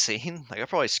this vaccine?" Like I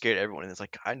probably scared everyone. And it's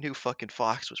like I knew fucking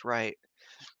Fox was right.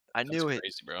 I That's knew it.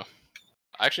 crazy, bro.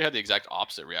 I actually had the exact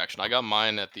opposite reaction. I got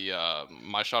mine at the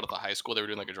my shot at the high school. They were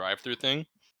doing like a drive-through thing.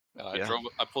 Yeah.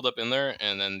 I pulled up in there,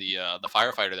 and then the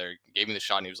firefighter there gave me the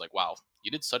shot, and he was like, "Wow, you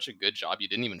did such a good job. You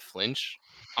didn't even flinch.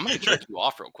 I'm gonna jerk you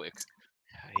off real quick."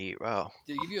 Wow.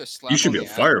 Did he give you a slap? You should on be a the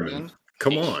ass fireman. again?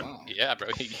 Come He- on. Wow. Yeah, bro.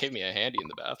 He gave me a handy in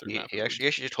the bathroom. He afterwards. actually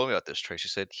just told me about this, Trace. He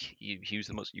said he was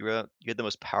the most you had the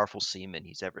most powerful semen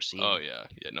he's ever seen. Oh yeah,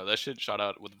 yeah. No, that shit shot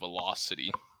out with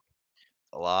velocity.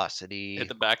 Velocity. Hit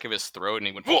the back of his throat, and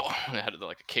he went, "Whoa!" And it had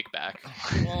like a kickback.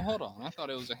 Well, hold on. I thought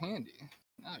it was a handy.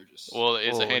 Now you're just. Well,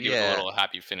 it's a Well, handy with a yeah. little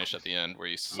happy finish at the end where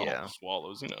he Yeah.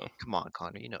 swallows. You know. Come on,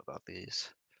 Connor. You know about these.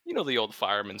 You know the old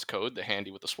fireman's code, the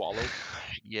handy with the swallow.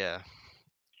 Yeah.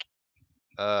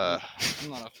 I'm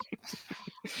not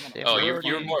Damn, Oh, bro,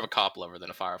 you're more of a cop lover than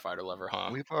a firefighter lover, huh?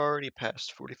 We've already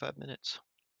passed 45 minutes.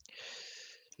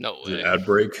 No Is it way. ad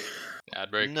break?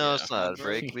 Ad break. No, Yeah. it's not a Ad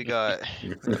break. break. We got.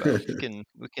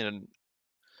 We can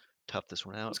tough this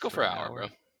one out. Let's go for an hour, bro.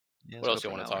 Yeah, What else do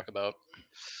you want to talk about?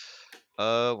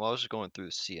 Well, I was just going through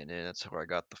CNN. That's where I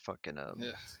got the fucking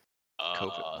Yeah.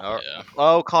 COVID. Yeah.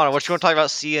 Oh, Connor, what you want to talk about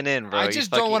CNN, bro? I You just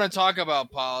don't fucking- want to talk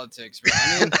about politics, bro.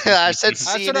 I mean, I said that's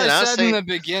CNN. what I said in say- the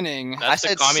beginning. That's the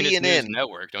said Communist News CNN.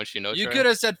 Network, don't you know? You Trey? could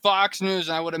have said Fox News,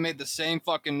 and I would have made the same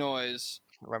fucking noise.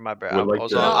 Right, my bad. We're I like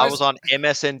was the- on. No, I I was on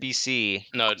MSNBC.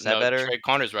 No, Is that no. better? Trey,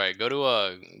 Connor's right. Go to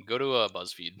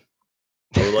BuzzFeed.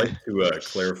 I would like to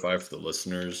clarify for the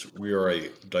listeners, we are a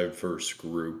diverse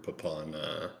group upon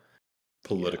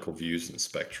political views and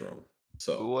spectrum.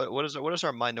 So What is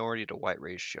our minority to white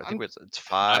ratio? I think I'm- it's I've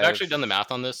 5. actually done the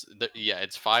math on this. Yeah,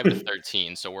 it's 5 to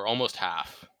 13, so we're almost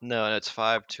half. No, it's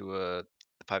 5 to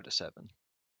 7.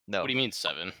 No, What do you mean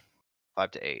 7?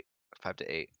 5 to 8. 5 to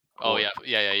 8. Oh Or-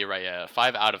 yeah, you're right. Yeah,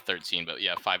 5 out of 13, but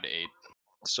yeah, 5 to 8.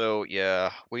 So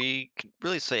yeah, we can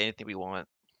really say anything we want.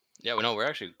 Yeah, well, no, we're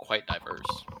actually quite diverse.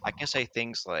 I can say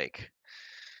things like,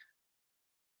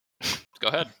 Go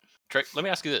ahead. Let me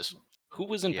ask you this: who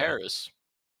was in Yeah. Paris?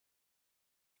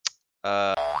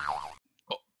 uh,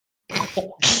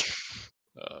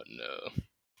 Oh no.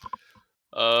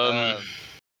 Um,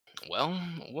 Well,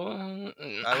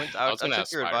 I was gonna took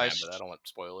ask your Spider-Man, advice. but I don't want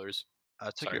spoilers. I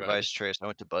took Sorry, your go ahead. advice, Trace. I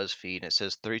went to BuzzFeed, and it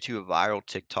says 32 viral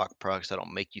TikTok products that'll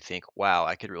make you think, "Wow,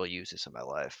 I could really use this in my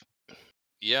life."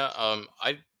 Yeah,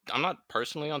 I'm not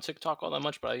personally on TikTok all that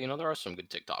much, but there are some good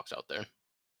TikToks out there.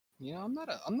 I'm not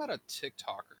a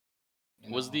TikToker.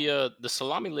 Was know. the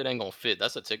salami lid ain't gonna fit?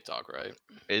 That's a TikTok, right?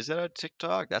 Is that a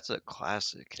TikTok? That's a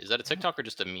classic. Is that a TikTok or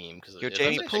just a meme? Because Yo, if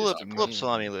Jamie, that's a pull up TikTok,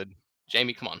 salami lid.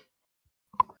 Jamie, come on.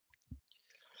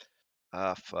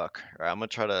 Ah, fuck. All right, I'm gonna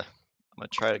try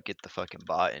to get the fucking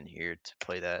bot in here to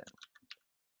play that.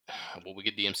 Will we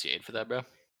get DMCA'd for that, bro?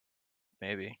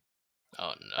 Maybe.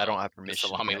 Oh no. I don't have The permission. to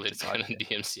salami connect to lid's gonna podcast.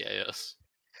 DMCA us.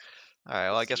 All right.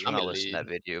 Well, I guess we're Salami not listening to that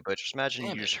lid. video, but just imagine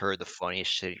Damn you just it. heard the funniest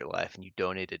shit of your life and you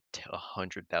donated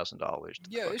 $100,000 to the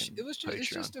Yeah, fucking it was just Patreon. it's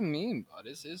just a meme, bud.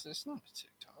 It's not a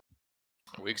TikTok.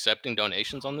 Are we accepting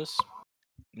donations on this?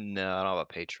 No, I don't have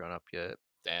a Patreon up yet.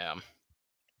 Damn.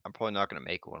 I'm probably not gonna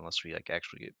make one unless we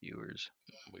actually get viewers.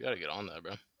 We gotta get on that,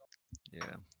 bro. Yeah.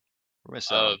 We're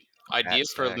missing out on Idea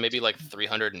for stacks. maybe like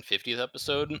 350th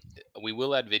episode. We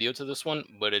will add video to this one,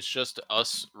 but it's just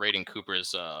us rating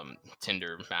Cooper's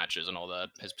Tinder matches and all that,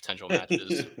 his potential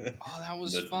matches. Oh, that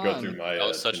was Go fun. through my That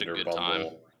was such a Tinder good time.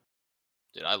 Bumble.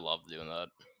 Dude, I love doing that.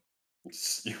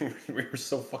 We were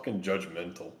so fucking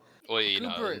judgmental. Well,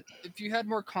 Cooper, if you had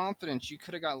more confidence, you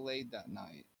could have got laid that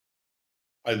night.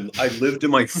 I lived in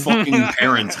my fucking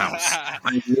parents' house.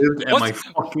 I lived at my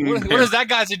fucking What does that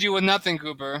got to do with nothing,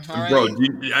 Cooper? All right? Bro,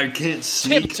 I can't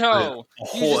sneak Tiptoe. a You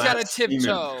whole just gotta ass semen.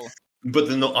 tiptoe. But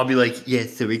then I'll be like, yeah,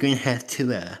 so we're gonna have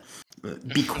to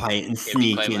be quiet and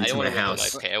sneak into my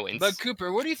house. But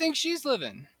Cooper, where do you think she's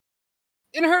living?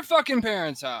 In her fucking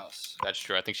parents' house. That's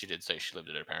true. I think she did say she lived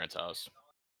at her parents' house.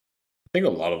 I think a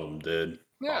lot of them did.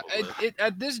 Yeah, Probably.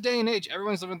 at this day and age,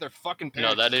 everyone's living with their fucking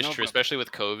parents. No, that is No true. problem. Especially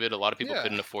with COVID, a lot of people Yeah.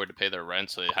 couldn't afford to pay their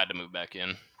rent, so they had to move back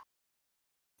in.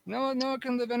 No one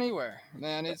can live anywhere,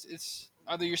 man. It's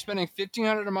either you're spending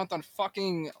 $1,500 a month on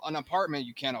fucking an apartment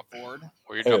you can't afford.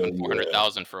 Or you're dropping yeah.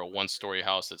 $400,000 for a one-story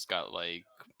house that's got like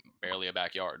barely a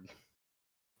backyard.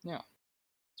 Yeah.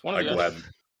 It's one of the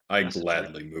I That's the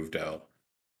gladly moved out.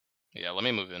 Yeah, let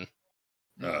me move in.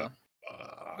 Yeah.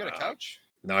 You got a couch?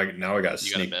 Now I got to You got a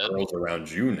sneak bed? girls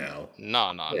around you now.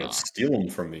 Nah. Steal them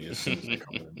from me as soon as they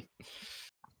come in.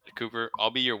 Cooper, I'll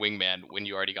be your wingman when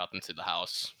you already got them to the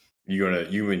house. You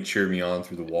and cheer me on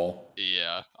through the wall?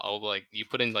 Yeah, I'll you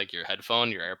put in like your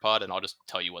headphone, your AirPod, and I'll just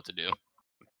tell you what to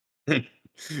do.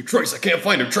 Trice, I can't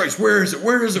find him. Trice, where is it?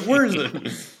 Where is it? Where is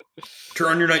it? Turn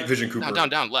on your night vision, Cooper.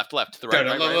 Down, left, to the right,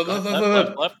 Down,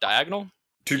 right, left, diagonal.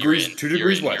 2 You're degrees, in, 2 you're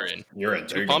degrees in, west. you're in. You're in.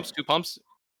 There Two you pumps,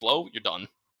 blow, you're done. go.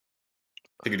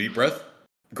 Take a deep breath.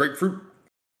 Grapefruit.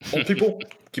 Old people,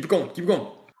 keep it going. Keep it going.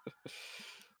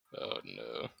 Oh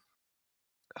no.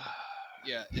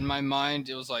 Yeah, in my mind,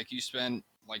 it was like you spent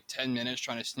like 10 minutes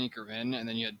trying to sneak her in, and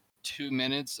then you had 2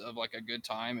 minutes of like a good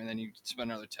time, and then you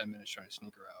spend another 10 minutes trying to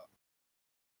sneak her out.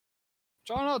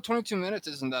 So I don't know, 22 minutes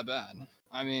isn't that bad.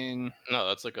 I mean, No,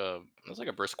 that's like a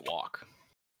brisk walk.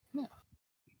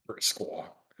 Brisk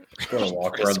walk. Just gonna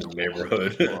walk around the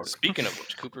neighborhood. Speaking of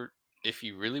which, Cooper, if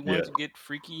you really wanted to get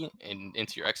freaky and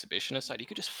into your exhibitionist side, you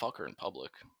could just fuck her in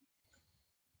public.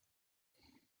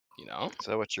 You know? Is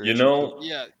that what you're? You know,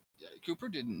 yeah, Cooper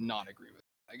did not agree with it.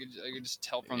 I could just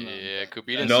tell from the. Yeah,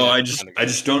 Cooper, you the- didn't no, see it. I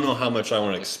just don't know how much I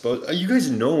want to expose. You guys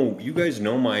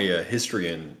know my history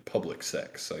in public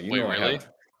sex, so you Wait, know really? I have.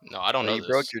 No, I don't know You this.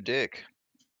 broke your dick.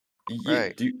 Yeah,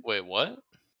 Right. Wait, what?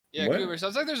 Yeah, What? Cooper,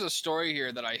 sounds like there's a story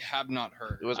here that I have not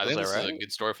heard. Was I think that this is a right?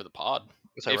 good story for the pod.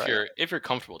 Was that right? If you're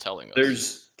comfortable telling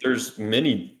us. There's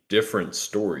many different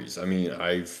stories. I mean, Go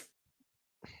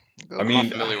I'm mean,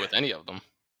 not familiar with any of them.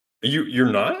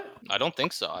 you're not. I don't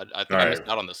think so. I think I Alright. missed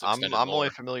out on this. I'm extended only lore.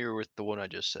 familiar with the one I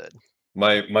just said.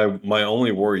 My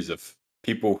only worry is if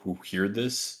people who hear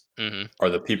this Mm-hmm. are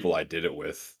the people I did it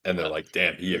with, and they're like,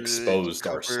 "Damn, he exposed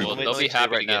our Cooper, Well, let me they'll secret." be tell you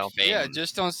happy right to get now. fame. Yeah,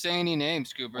 just don't say any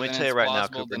names, Cooper. Let me Then tell it's you right now,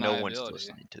 plausible Cooper. No one's deniability.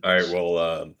 listening to this. All right,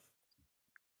 well,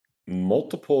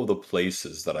 multiple of the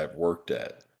places that I've worked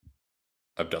at,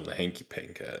 I've done the hanky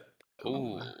pank at.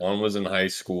 Ooh. One was in high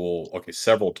school. Okay,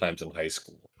 several times in high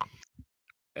school,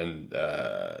 and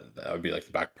that would be like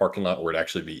the back parking lot where it'd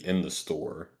actually be in the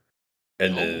store,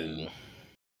 and then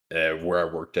where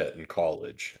I worked at in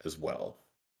college as well.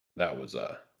 That was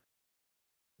a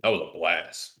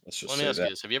blast. Let's just Let me say ask you that.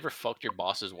 this: have you ever fucked your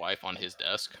boss's wife on his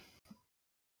desk?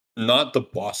 Not the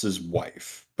boss's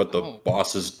wife, but the Oh.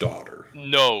 boss's daughter.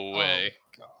 No Oh way.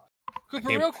 god. Cooper,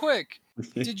 Can't- real quick.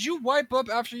 Did you wipe up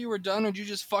after you were done, or did you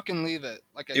just fucking leave it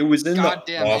like a It was in the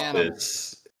goddamn animal?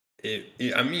 office.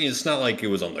 I mean, it's not like it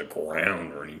was on the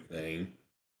ground or anything.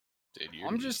 Dude,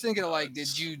 I'm just thinking of like,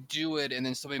 did you do it and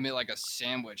then somebody made like a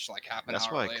sandwich like half an That's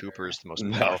hour why later? Cooper is the most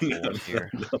No, powerful no, one here.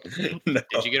 no.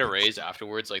 Did you get a raise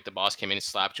afterwards? Like the boss came in and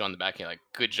slapped you on the back and you're like,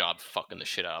 good job fucking the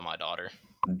shit out of my daughter.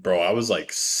 Bro, I was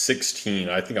like 16.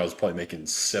 I think I was probably making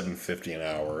 $7.50 an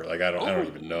hour. Like I don't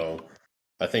even know.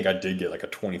 I think I did get like a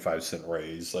 25-cent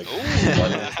raise, like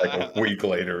a week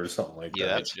later or something like Yeah,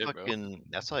 that. that's Shit, bro. fucking.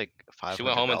 That's like $500. She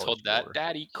went home and told Dad, more.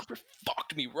 Daddy, Cooper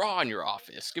fucked me raw in your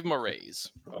office. Give him a raise.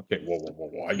 Okay,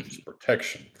 whoa. I use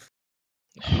protection.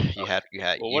 You had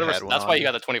Well, you whatever. had one That's on why you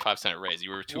you? got the 25-cent raise. You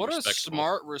were too What a respectable.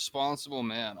 smart, responsible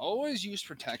man. Always use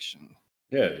protection.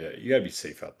 Yeah, you gotta be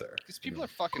safe out there. These people are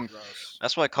fucking gross.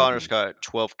 That's why Connor's got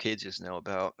 12 kids. Just know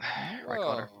about. Right,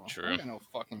 Connor? Whoa, True. I ain't got no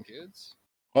fucking kids.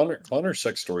 Connor's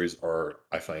sex stories are,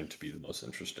 I find, to be the most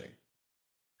interesting.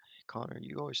 Connor,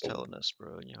 you always telling us,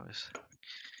 bro. You always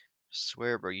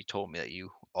swear, bro. You told me that you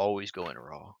always go in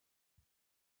raw.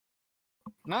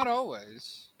 Not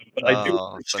always. But I do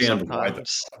but understand why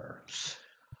sometimes. they are.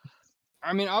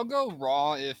 I mean, I'll go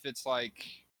raw if it's like,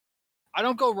 I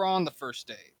don't go raw on the first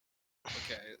date.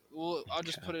 Okay, well, I'll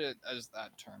just put it as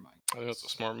that term. I think that's a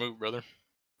smart move, brother.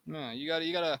 Yeah, you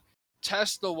gotta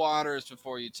test the waters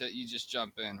before you you just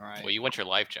jump in, right? Well, you want your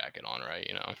life jacket on, right?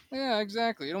 You know, Yeah,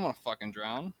 exactly. You don't want to fucking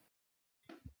drown.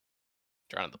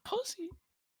 drown in the pussy.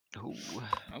 Ooh.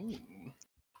 Oh.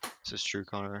 Is this true,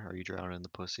 Connor? Are you drowning in the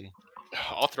pussy?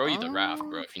 I'll throw you the raft,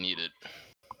 bro, if you need it.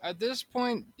 At this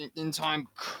point in time,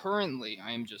 currently,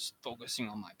 I am just focusing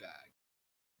on my bag.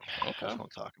 That's Okay. what I'm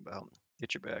talking about.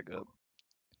 Get your bag up.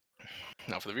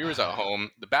 Now, for the viewers at home,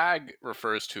 the bag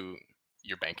refers to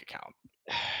your bank account.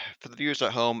 For the viewers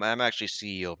at home, I'm actually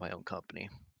CEO of my own company.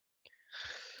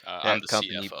 I'm the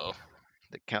company- CFO.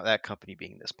 That company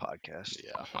being this podcast.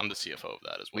 Yeah, I'm the CFO of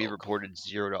that as well. We reported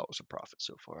 $0 of profit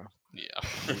so far.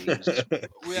 Yeah.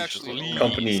 We actually Please. own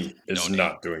Company is donate.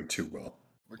 not doing too well.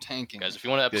 We're tanking. Guys, if you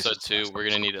want an This episode is 2, last we're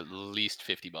gonna need at least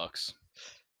 $50.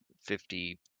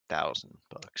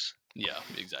 $50,000. Yeah,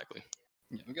 exactly.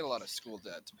 Yeah, we got a lot of school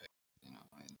debt to pay. You know.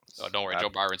 Oh, don't worry, I- Joe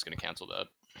Byron's gonna cancel that.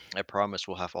 I promise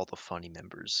we'll have all the funny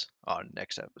members on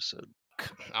next episode.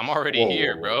 I'm already Whoa,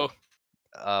 here, whoa,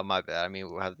 bro. My bad. I mean,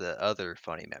 we'll have the other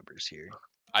funny members here.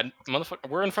 Motherfucker,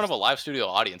 we're in front of a live studio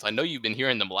audience. I know you've been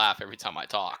hearing them laugh every time I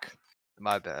talk.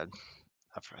 My bad.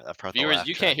 I've heard the Viewers, laugh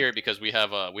you track. can't hear it because we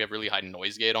have really high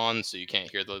noise gate on, so you can't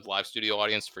hear the live studio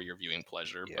audience for your viewing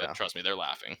pleasure. Yeah. But trust me, they're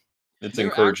laughing. It's They're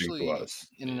encouraging actually to us.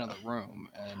 in another room,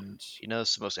 and You know,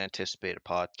 it's the most anticipated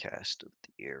podcast of the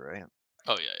year, right?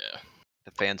 Oh yeah.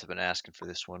 The fans have been asking for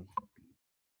this one.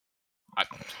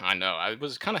 I know. I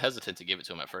was kind of hesitant to give it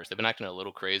to them at first. They've been acting a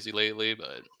little crazy lately,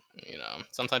 but you know,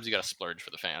 sometimes you gotta splurge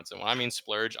for the fans. And when I mean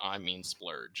splurge, I mean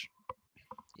splurge.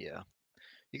 Yeah.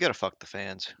 You gotta fuck the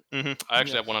fans. I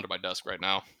actually have one under my desk right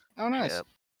now. oh nice. Yep.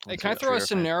 Hey, Let's can I go throw a trigger fans.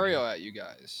 scenario at you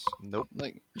guys? Nope.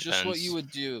 Like just what you Depends.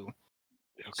 would do.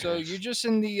 So Okay. you're just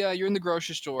in the you're in the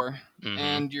grocery store Mhm.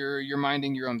 and you're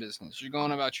minding your own business. You're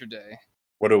going about your day.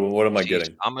 What am I See,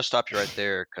 getting? I'm gonna stop you right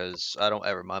there because I don't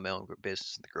ever mind my own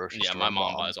business in the grocery Yeah, store. my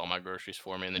mom buys all my groceries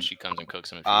for me, and then she comes and cooks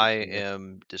them. And I feeds me.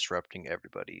 am disrupting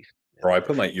everybody. in Bro, the I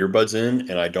put my grocery earbuds in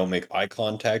and I don't make eye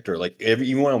contact or like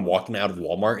even when I'm walking out of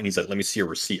Walmart and he's like, "Let me see your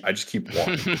receipt," I just keep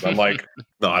walking. 'Cause I'm like,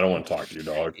 "No, I don't want to talk to you,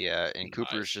 dog." Yeah, and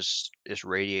Cooper's just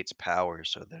radiates power,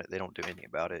 so that they don't do anything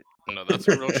about it. No, that's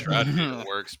a real strategy that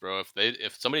works, bro.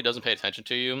 If somebody doesn't pay attention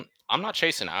to you, I'm not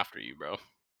chasing after you, bro.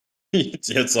 It's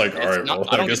like, all It's right, not, well,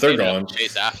 I I don't guess get they're paid enough gone. to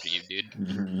chase after you, dude.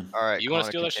 Mhm. All right, You want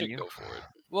to Connor, steal that continue. shit? Go for it.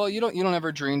 Well, you don't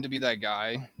ever dream to be that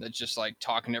guy that's just like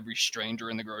talking to every stranger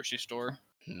in the grocery store,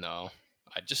 No,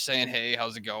 just saying, "Hey,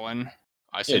 how's it going?"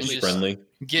 I Yeah, simply just friendly.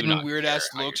 Getting not weird ass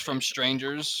care how you're looks from doing.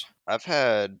 strangers. I've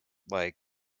had like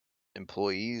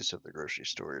employees of the grocery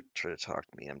store try to talk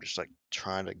to me. I'm just like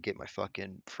trying to get my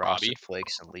fucking frosted Robbie?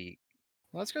 flakes and leave.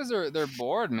 Well, that's because they're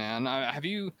bored, man. Have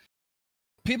you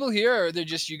people here, they're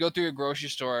just, you go through a grocery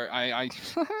store.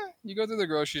 You go through the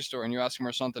grocery store and you ask them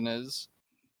where something is,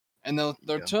 and they'll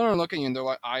Yeah. turn and look at you, and their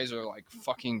eyes are like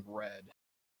fucking red.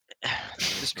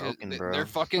 Just 'cause Smoking, bro. they're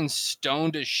fucking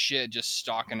stoned as shit, just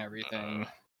stocking everything.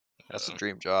 That's the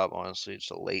dream job, honestly.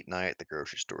 Just a late night at the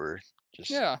grocery store, just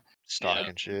Yeah,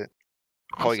 stocking shit.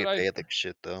 Probably what get I- paid like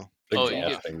shit though. Oh, you get-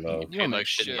 Exhausting, though. you Paid don't like make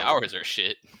shit. The shit. hours are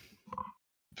shit.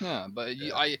 Yeah, but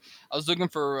Yeah. I was looking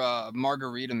for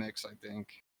margarita mix, I think.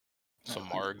 Some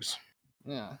margs.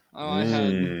 Yeah. Oh, I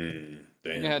had Damn, I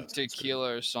had that sounds good.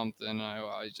 tequila or something. I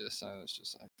was just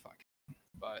like, fuck it.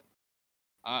 But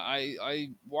I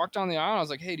walked down the aisle. I was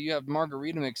like, hey, do you have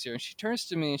margarita mix here? And she turns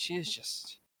to me and she is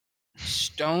just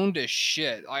stoned as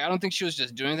shit. Like, I don't think she was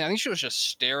just doing anything. I think she was just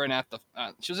staring at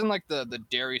she was in like the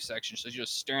dairy section, so she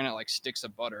was staring at like sticks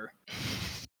of butter.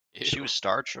 She Ew. was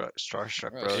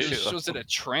starstruck, Bro, bro. she was in a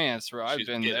trance, bro. I've She's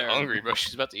been getting there. hungry, bro.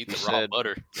 She's about to eat the She raw said-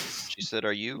 butter. She said,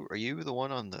 "Are you the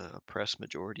one on the Press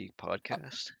Majority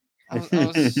podcast?" I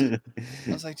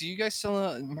was like, do you guys sell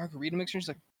a margarita mixer? She's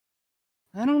like,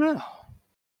 I don't know.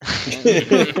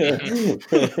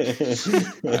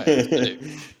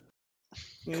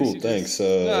 Yeah, Cool, she thanks.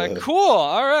 cool.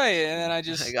 All right. And then I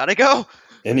just, I gotta go.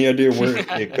 Any idea where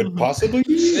it could possibly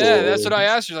be? yeah, that's what I or-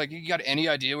 asked her. Like, you got any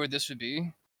idea where this would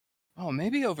be? Oh,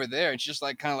 maybe over there. And she just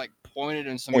like kind of like pointed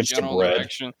in some Points to general bread.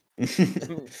 direction.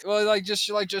 Well, like just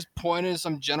pointed in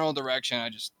some general direction. I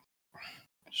just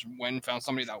went and found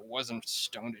somebody that wasn't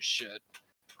stoned as shit.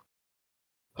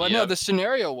 But no, Yep. the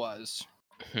scenario was,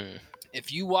 Hmm.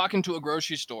 if you walk into a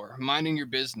grocery store minding your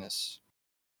business,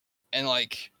 and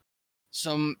like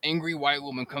some angry white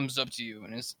woman comes up to you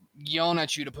and is yelling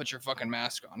at you to put your fucking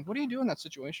mask on, what do you do in that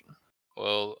situation?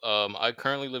 Well, I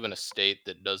currently live in a state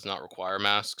that does not require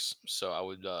masks, so I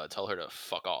would tell her to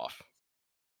fuck off.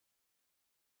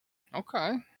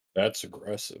 Okay. That's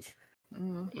aggressive.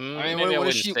 Mm. Mm, I mean, maybe I what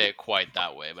is wouldn't she? say it quite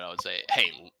that way, but I would say,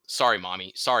 "Hey, sorry,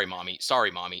 mommy. Sorry, mommy.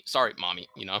 Sorry, mommy. Sorry, mommy."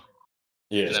 You know?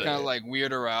 Yeah. Just then- kind of like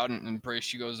weird her out and pray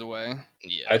she goes away.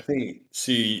 Yeah. I think.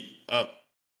 See,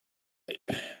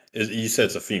 you said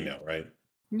it's a female, right?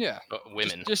 Yeah.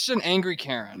 Women. Just an angry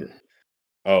Karen.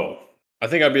 Oh, I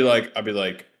think I'd be like,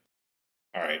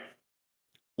 all right,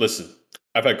 listen,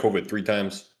 I've had COVID 3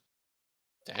 times.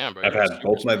 Damn, bro. I've you're a had super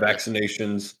both my spreader.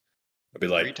 vaccinations. I'd be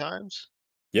 3 like, times.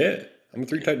 yeah, I'm a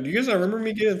 3 times. Do you guys not remember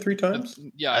me getting 3 times?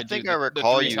 Yeah, I do, think the- I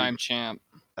recall the you- 3-time champ.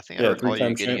 I think Yeah, I recall you 3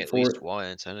 times getting champ at least for it.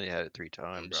 once. I know you had it 3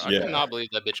 times. Bro, I Yeah. cannot believe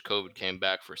that bitch COVID came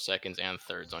back for seconds and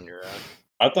thirds on your ass.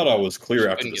 I thought I was clear She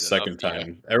after couldn't the get enough second of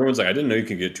you. time. Everyone's like, I didn't know you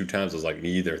could get 2 times. I was like, me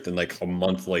either. Then like a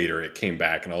month later, it came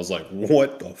back, and I was like,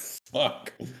 what the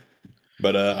fuck?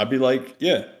 But I'd be like,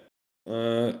 yeah.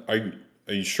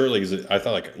 Are you sure? Like, is it? I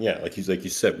thought like, yeah, like you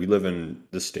said, we live in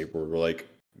this state where we're like,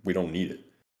 we don't need it.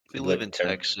 We I'd be live like, in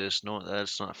okay. Texas. No,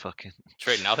 that's not fucking.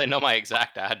 Trade, now they know my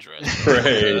exact address.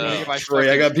 Trey, Yeah. My Trey, I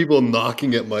fucking- got people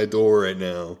knocking at my door right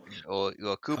now. Well,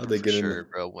 Cooper they for get in sure, there?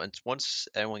 bro. Once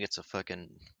anyone gets a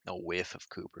whiff of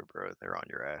Cooper, bro, they're on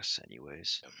your ass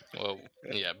anyways. Well,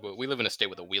 yeah, but we live in a state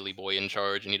with a wheelie boy in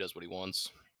charge, and he does what he wants.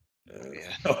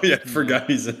 Yeah. Oh yeah, I forgot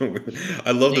he's in.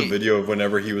 I love the Hey. video of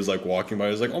whenever he was like walking by. I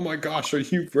was like, "Oh my gosh, are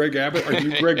you Greg Abbott? Are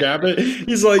you Greg Abbott?"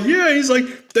 He's like, "Yeah." He's like,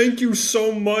 "Thank you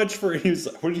so much for." He's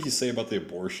like, what did he say about the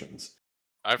abortions?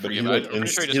 I But he, forget. like, I'm pretty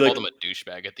sure he he, just like- called him a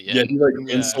douchebag at the Yeah, end. he like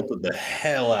Yeah. insulted the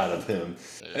hell out of him,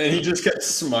 Yeah. and he just kept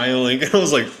smiling. And I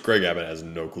was like, "Greg Abbott has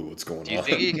no clue what's going Do you on."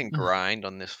 think he can grind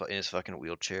on this in his fucking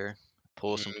wheelchair?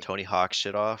 Pull some Tony Hawk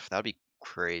shit off? That'd be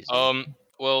crazy.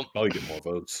 Well, Probably get more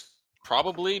votes.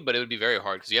 probably, but it would be very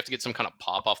hard because you have to get some kind of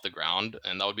pop off the ground,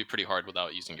 and that would be pretty hard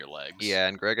without using your legs. Yeah,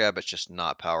 and Greg Abbott's just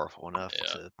not powerful enough Yeah.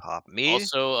 to pop me.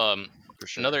 Also, for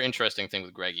sure. another interesting thing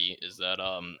with Greggy is that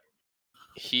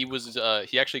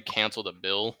he actually canceled a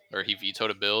bill, or he vetoed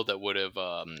a bill that would have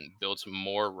built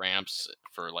more ramps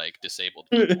for like disabled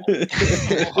people. He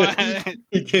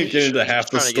can't get into He's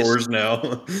half the trying to get- stores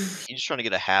now. He's just trying to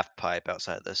get a half pipe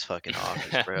outside this fucking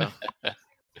office, bro.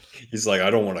 He's like, I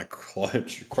don't want to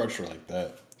crush her like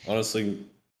that. Honestly,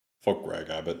 fuck Greg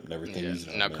Abbott and everything Yeah. he's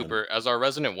done. Now, man. Cooper, as our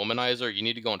resident womanizer, you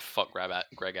need to go and fuck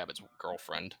Greg Abbott's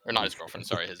girlfriend, or not his girlfriend,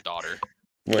 sorry, his daughter.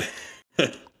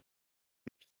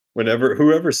 Whenever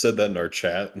whoever said that in our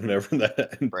chat, whenever that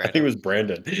I think it was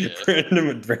Brandon.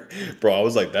 Yeah. Bro, I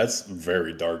was like, that's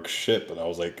very dark shit. But I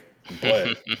was like,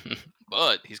 but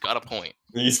But he's got a point.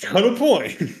 he's got a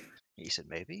point. He said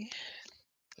maybe.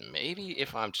 Maybe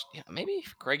if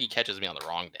Greggy catches me on the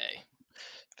wrong day.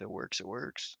 If it works, it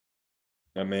works.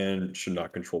 That man should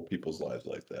not control people's lives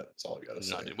like that. That's all I gotta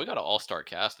say. No, dude, we got an all-star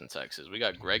cast in Texas. We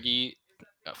got Greggy,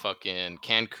 fucking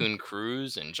Cancun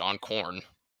Cruz, and John Corn.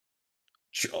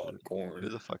 John Who Corn.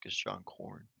 the fuck is John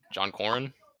Corn? John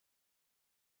Cornyn.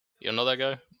 You don't know that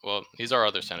guy? Well, he's our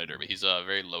other senator, but he's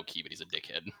very low key, but he's a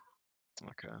dickhead.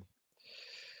 Okay.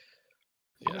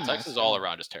 Yeah, Nice, Texas yeah. all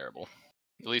around is terrible.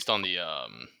 At least on the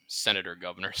senator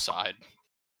governor side.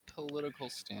 Political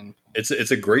standpoint.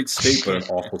 It's a great state, but an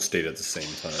awful state at the same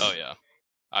time. Oh yeah.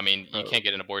 I mean, you Oh. can't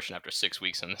get an abortion after 6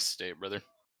 weeks in this state, brother.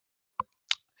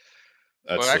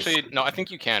 That's Well, so actually, stupid. no. I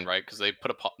think you can, right? Because they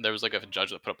put there was like a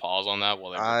judge that put a pause on that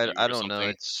while they I reviewed or don't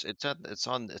know. something. It's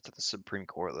at the Supreme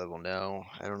Court level now.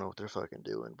 I don't know what they're fucking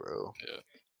doing, bro.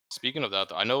 Speaking of that,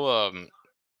 though, I know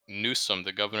Newsom,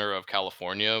 the governor of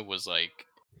California, was like,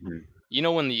 Mhm. you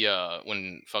know,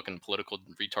 when fucking political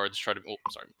retards try to,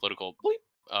 political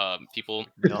people,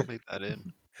 I'll leave that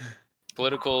in.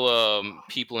 political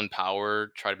people in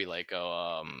power try to be like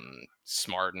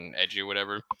smart and edgy or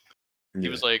whatever. He Yeah.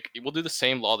 was like, we'll do the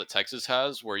same law that Texas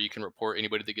has, where you can report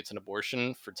anybody that gets an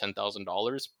abortion for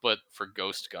 $10,000, but for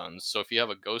ghost guns. So if you have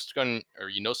a ghost gun, or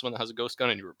you know someone that has a ghost gun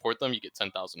and you report them, you get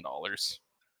 $10,000.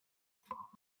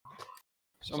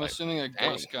 So I'm like, assuming a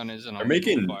dang. ghost gun isn't a They're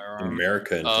legal making firearm.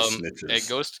 America into A snitches.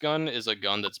 ghost gun is a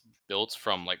gun that's built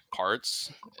from like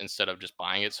parts instead of just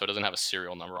buying it, so it doesn't have a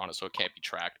serial number on it, so it can't be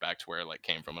tracked back to where it like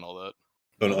came from and all that.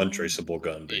 An untraceable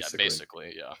gun, Yeah, basically.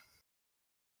 basically, yeah.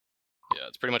 Yeah,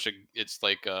 it's pretty much it's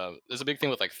like there's a big thing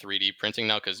with like 3D printing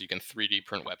now because you can 3D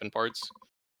print weapon parts.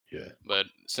 Yeah. But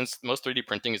since most 3D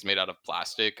printing is made out of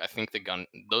plastic, I think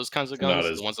those kinds of Not guns,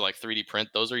 as- the ones that like 3D print,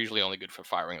 those are usually only good for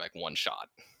firing like one shot.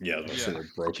 Yeah, those Yeah. things are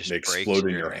broken. Just They breaks explode in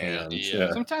in your your hand. hands. Yeah.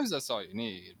 Yeah. Sometimes that's all you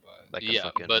need, but Like a Yeah,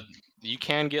 fucking, but you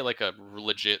can get like a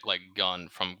legit like gun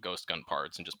from ghost gun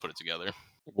parts and just put it together.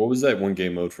 What was that one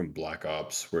game mode from Black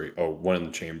Ops where one in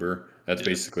the chamber? That's Yeah.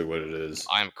 basically what it is.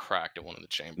 I'm cracked at one in the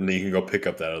chamber. And then you can go pick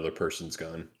up that other person's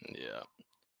gun. Yeah.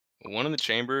 One in the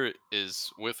chamber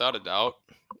is without a doubt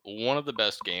one of the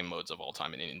best game modes of all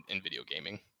time in video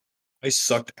gaming. I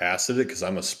sucked ass at it because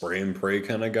I'm a spray and pray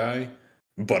kind of guy,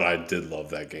 but I did love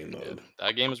that game Yeah, mode.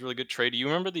 that game is really good. Trey, do you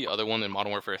remember the other one in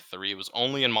Modern Warfare 3? It was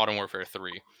only in Modern Warfare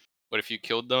 3. But if you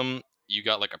killed them, you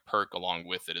got like a perk along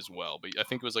with it as well. But I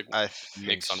think it was like I think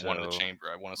mix on one in the so.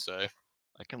 chamber, I want to say.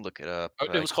 I can look it up. Oh,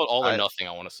 but it was called All or Nothing,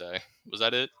 I want to say. Was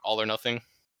that it? All or Nothing?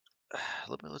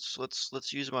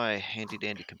 Let's use my handy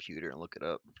dandy computer and look it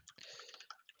up.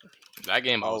 That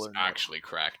game I All was or Nothing. actually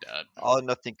cracked at. All or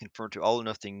Nothing confirmed to All or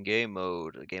Nothing game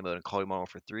mode, a game mode in Call of Duty Modern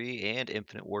Warfare 3 and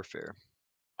Infinite Warfare.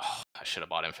 Oh, I should have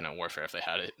bought Infinite Warfare if they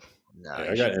had it. Nah, Yeah,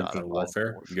 you I should got not have Infinite bought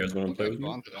Warfare. You guys want to play with me?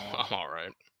 I'm alright.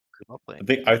 I'm not I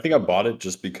playing. think I bought it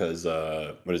just because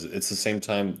what is it? It's the same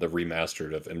time the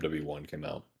remastered of MW1 came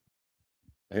out.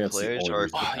 I think that's the Players only are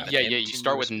reason I Oh, have yeah, Empty you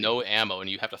start with mostly. no ammo and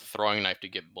you have to throwing knife to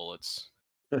get bullets.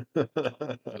 It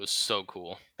it. was so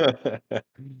cool. That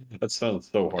sounds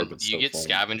so hard, And but you so get fun.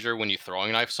 scavenger when you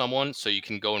throwing knife someone, so you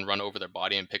can go and run over their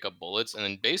body and pick up bullets. And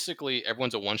then basically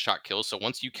everyone's a one-shot kill. So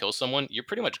once you kill someone, you're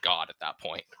pretty much God at that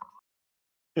point.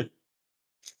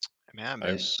 Man,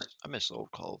 I miss old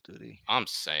Call of Duty. I'm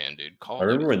saying, dude. I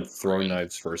remember when Duty's throwing ruined.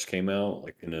 knives first came out,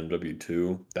 like in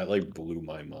MW2. That like blew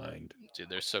my mind. Dude,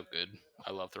 they're so good.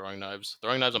 I love throwing knives.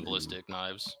 Throwing knives and Mhm. ballistic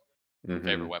knives. Mhm.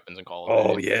 Favorite weapons in Call of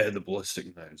Oh Duty. yeah, the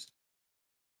ballistic knives.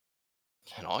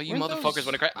 And all you Weren't motherfuckers those-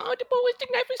 want to cry, oh, the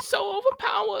ballistic knife is so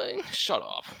overpowering. Shut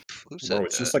up. Who said Bro,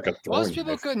 it's that? just like a throwing most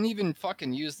people knife. couldn't even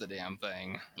fucking use the damn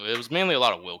thing. It was mainly a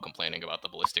lot of Will complaining about the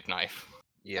ballistic knife.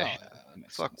 Yeah, that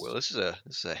makes fuck sense. Will. This is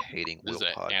a hating This Will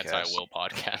is an podcast. anti-Will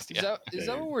podcast. Is Yeah, that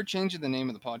Yeah. what we're changing the name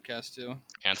of the podcast to?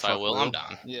 anti-Will. I'm Will.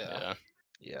 down. Yeah.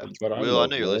 Yeah, But I Will. I love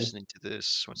know you're Will. listening to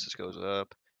this once this goes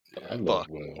up. I love Fuck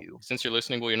Will. you. Since you're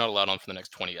listening, Will, you're not allowed on for the next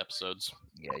 20 episodes.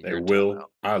 Yeah, Hey, you're a Will, timeout.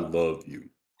 I love you.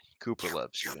 Cooper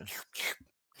loves you.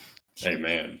 Hey,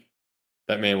 man.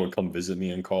 That man would come visit me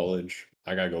in college.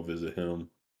 I gotta go visit him.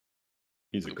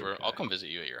 He's a Cooper, good guy. I'll come visit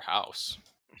you at your house.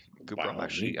 Cooper, By I'm all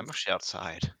actually means.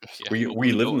 outside. Yeah, We open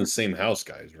we the live in door. the same house,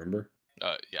 guys. Remember?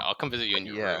 Yeah, I'll come visit you in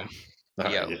your Yeah. room.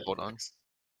 Yeah, Ah, hold on.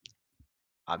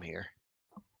 I'm here.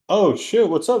 Oh shit!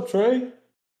 What's up, Trey?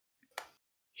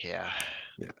 Yeah.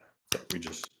 We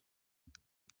just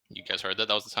You guys heard that?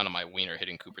 That was the sound of my wiener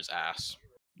hitting Cooper's ass.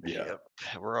 yeah. Yep.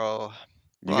 We're all.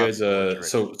 You Well, guys. I'm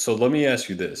bored, So let me ask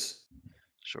you this: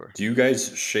 Sure. do you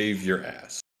guys shave your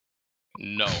ass?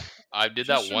 No, I did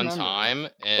Just that one remember, time,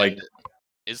 and Like-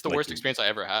 it's the like worst you- experience I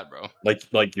ever had, bro.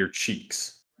 Like your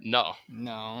cheeks? No,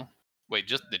 No. wait,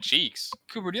 just the cheeks.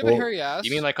 Cooper, do you have a Well, hairy ass?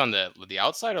 You mean like on the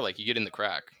outside, or like you get in the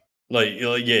crack? Like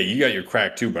yeah, you got your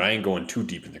crack too, but I ain't going too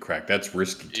deep in the crack. That's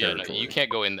risky Yeah, territory. no, you can't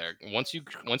go in there. Once you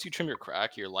trim your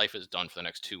crack, your life is done for the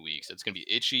next 2 weeks. It's gonna be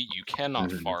itchy. You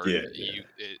cannot Mhm, fart. yeah.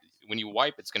 When you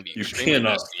wipe, it's gonna be You extremely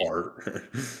cannot messy.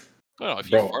 fart. No, if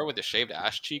you Bro. fart with a shaved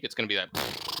ass cheek, it's gonna be that.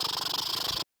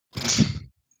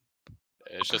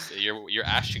 It's just your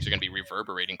ass cheeks are gonna be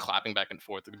reverberating, clapping back and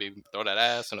forth. They're gonna be throw that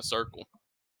ass in a circle.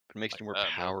 It makes Like you more that,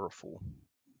 bro. powerful.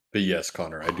 But yes,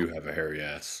 Connor, I do have a hairy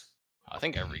ass. I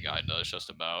think every guy does, just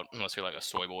about, unless you're like a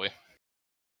soy boy.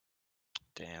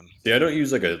 Damn. Yeah, I don't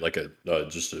use like a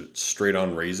just a straight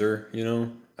on razor. You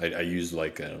know, I use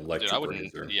like an electric Dude, I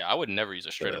wouldn't. razor. Yeah, I would never use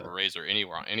a straight up razor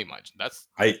anywhere on any of my.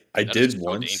 I That is did so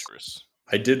once. dangerous.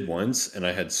 I did once, and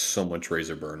I had so much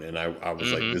razor burn, and I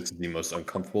was like, Mhm. this is the most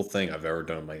uncomfortable thing I've ever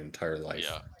done in my entire life.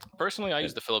 Yeah. Personally, I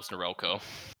use the Philips Norelco.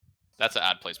 That's an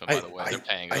ad placement, by the way. They're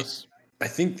paying us. I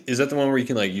think is that the one where you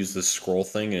can like use the scroll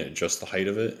thing and adjust the height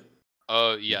of it?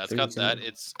 Oh yeah, I it's think got it's that.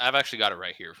 in- I've actually got it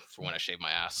right here for when I shave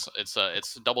my ass. It's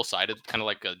double sided, kind of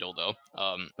like a dildo.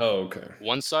 Oh, okay.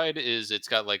 One side is it's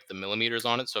got like the millimeters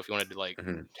on it, so if you wanted to like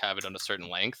Mhm. have it on a certain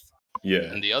length, Yeah.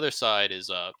 and the other side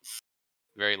is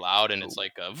very loud and it's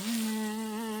like a,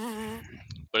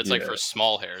 but it's like Yeah. for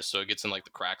small hairs, so it gets in like the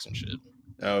cracks and shit.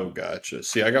 Oh, gotcha.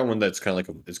 See, I got one that's kind of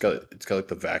like it's got like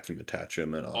the vacuum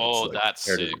attachment on it. Oh, so, like, that's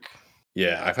hair to- sick.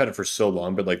 Yeah, I've had it for so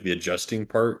long, but like the adjusting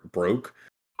part broke,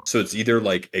 so it's either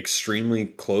like extremely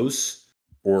close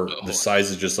or Oh. the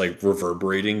size is just like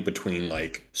reverberating between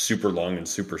like super long and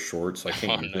super short, so I Oh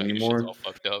can't use no, it your shit's anymore. all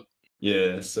fucked up.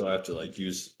 Yeah, so I have to like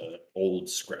use an old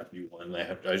scrappy one.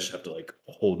 I just have to like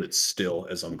hold it still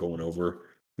as I'm going over,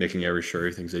 making sure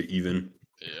everything's even.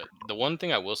 Yeah. The one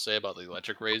thing I will say about the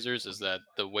electric razors is that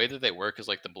the way that they work is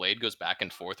like the blade goes back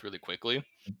and forth really quickly.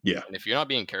 Yeah. And if you're not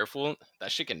being careful,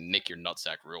 that shit can nick your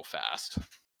nutsack real fast.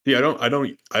 Yeah, I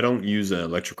don't use an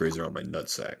electric razor on my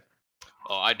nutsack.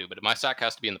 Oh, I do, but my sack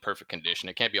has to be in the perfect condition.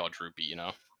 It can't be all droopy, you know?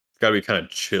 It's gotta be kind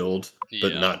of chilled,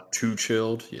 but Yeah. not too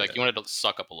chilled. Yeah. Like you want it to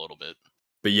suck up a little bit.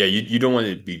 But yeah, you don't want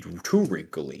it to be too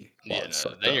wrinkly. while Yeah, it's no,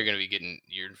 sucked then you're up. gonna be getting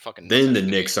your fucking. Then nutsack's the gonna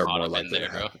be nicks are caught more up in likely to there,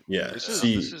 bro. happen. Yeah. This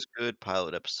See, is good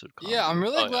pilot episode content. Yeah, I'm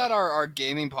really Oh, yeah. glad our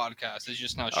gaming podcast is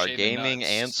just now Our shaving gaming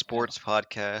nuts. and sports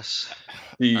podcast.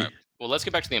 see, Alright. Well, let's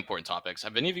get back to the important topics.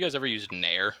 Have any of you guys ever used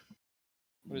Nair?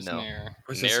 What is No. Nair?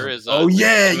 what's Nair this is, oh the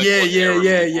yeah, chemical yeah, hair yeah,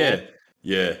 yeah, removal. yeah.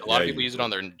 Yeah. A lot of yeah, people use it on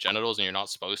their genitals, and you're not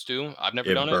supposed to. I've never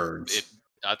It done burns. it.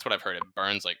 That's what I've heard. It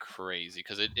burns like crazy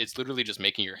because it's literally just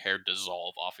making your hair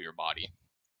dissolve off of your body.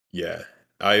 Yeah.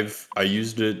 I've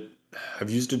used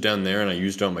it down there, and I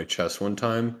used it on my chest one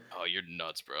time. Oh, you're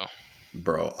nuts, bro.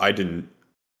 Bro,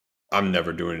 I'm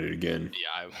never doing it again.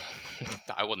 Yeah,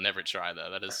 I will never try that.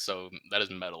 That is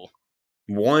metal.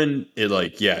 One, it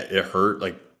hurt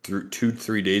like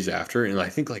 2-3 days after, and I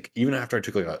think like even after I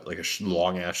took like a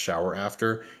long ass shower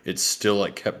after, it still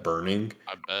like kept burning.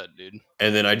 I bet, dude.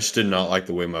 And then I just did not like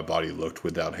the way my body looked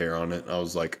without hair on it. I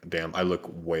was like, damn, I look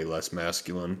way less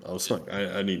masculine. I was like,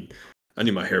 I need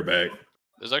my hair back.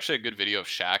 There's actually a good video of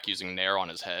Shaq using Nair on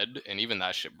his head, and even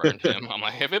that shit burned him. I'm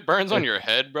like, if it burns on your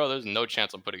head, bro, there's no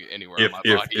chance I'm putting it anywhere on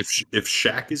my body. If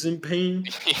Shaq is in pain,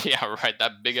 Yeah, right.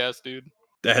 That big ass dude.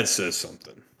 that says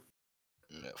something.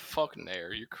 Yeah, fuck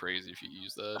Nair. You're crazy if you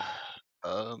use that.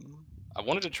 Um, I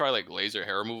wanted to try like laser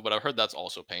hair removal, but I've heard that's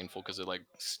also painful because it like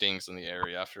stings in the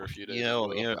area after a few days. you as know,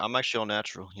 well. I'm actually all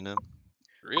natural. You know.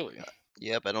 Really?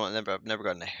 Yep. I've never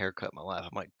gotten a haircut in my life.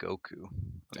 I'm like Goku.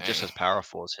 I'm just Dang. as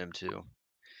powerful as him too. Dude,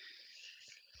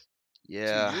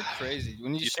 Yeah. you're crazy.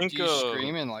 When Do you, you think, do you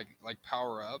scream and like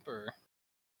power up or?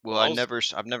 Well, Well, I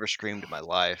I've never screamed in my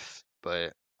life,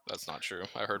 but That's not true.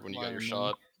 I heard when you got your Lying,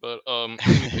 shot. But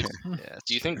anyways, yeah,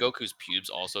 do you think Goku's pubes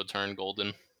also turn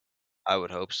golden? I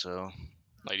would hope so.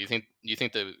 Like, do you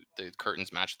think the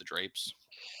curtains match the drapes?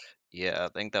 Yeah, I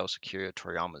think that was Akira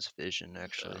Toriyama's vision,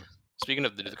 actually. Speaking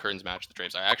of the curtains match the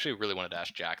drapes, I actually really wanted to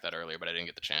ask Jack that earlier, but I didn't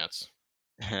get the chance.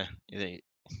 You think-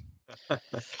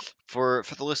 for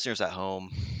the listeners at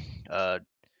home, Jack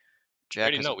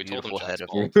already has know, a we told him beautiful head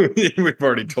Jack's of. bald. We've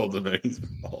already told them that he's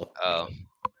bald. Oh,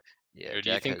 yeah. Or do you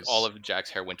Jack think has, all of Jack's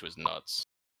hair went to his nuts?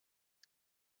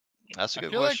 That's a I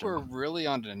good feel question. like we're really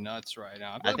on to nuts right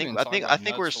now. I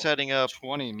think we're setting up.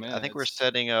 20 minutes. I think we're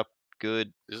setting up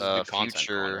good, This is good content,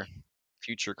 Connor.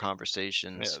 future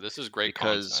conversations. Yeah, this is great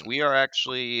because content. we are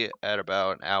actually at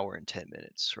about an hour and 10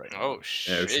 minutes right now. Oh Yeah,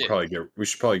 shit! we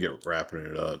should probably get wrapping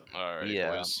it up. All right,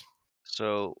 Yeah. boys.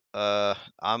 So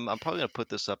I'm probably gonna put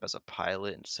this up as a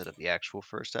pilot instead of the actual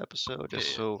first episode,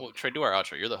 just Yeah, so well, Trey, do our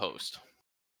outro. You're the host.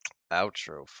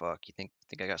 outro. Fuck, you think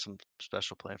I got some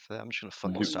special plan for that? I'm just gonna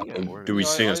fucking stop yeah. recording. Do we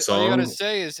sing a All you song? gotta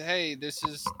say is, hey, this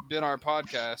has been our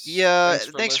podcast. Yeah,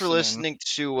 thanks for listening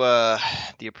to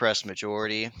the oppressed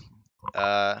majority.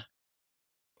 All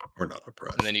We're not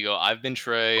oppressed. And then you go, I've been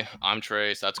Trey, I'm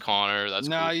Trace, that's Connor, that's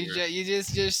No, Cooper. you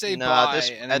just say No, bye,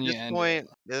 at and then this you end point, it.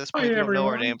 at this Hi, point, if you don't know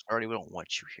our everyone. names already, we don't want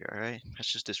you here, alright?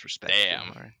 That's just disrespectful. Damn.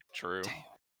 Alright? True.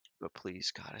 But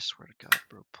please, God, I swear to God,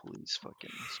 bro, please fucking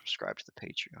subscribe to the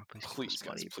Patreon. Please, give Please, us guys,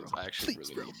 money, please. bro. I actually Please,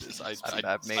 really bro, need this. please.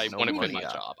 I've made I no want to quit money.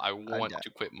 my job. I want to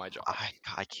quit my job.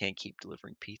 I can't keep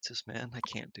delivering pizzas, man. I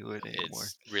can't do it anymore.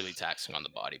 It's really taxing on the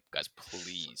body. Guys,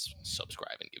 please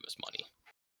subscribe and give us money.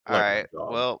 All Like my right.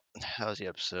 job. Well, that was the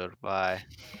episode. Bye.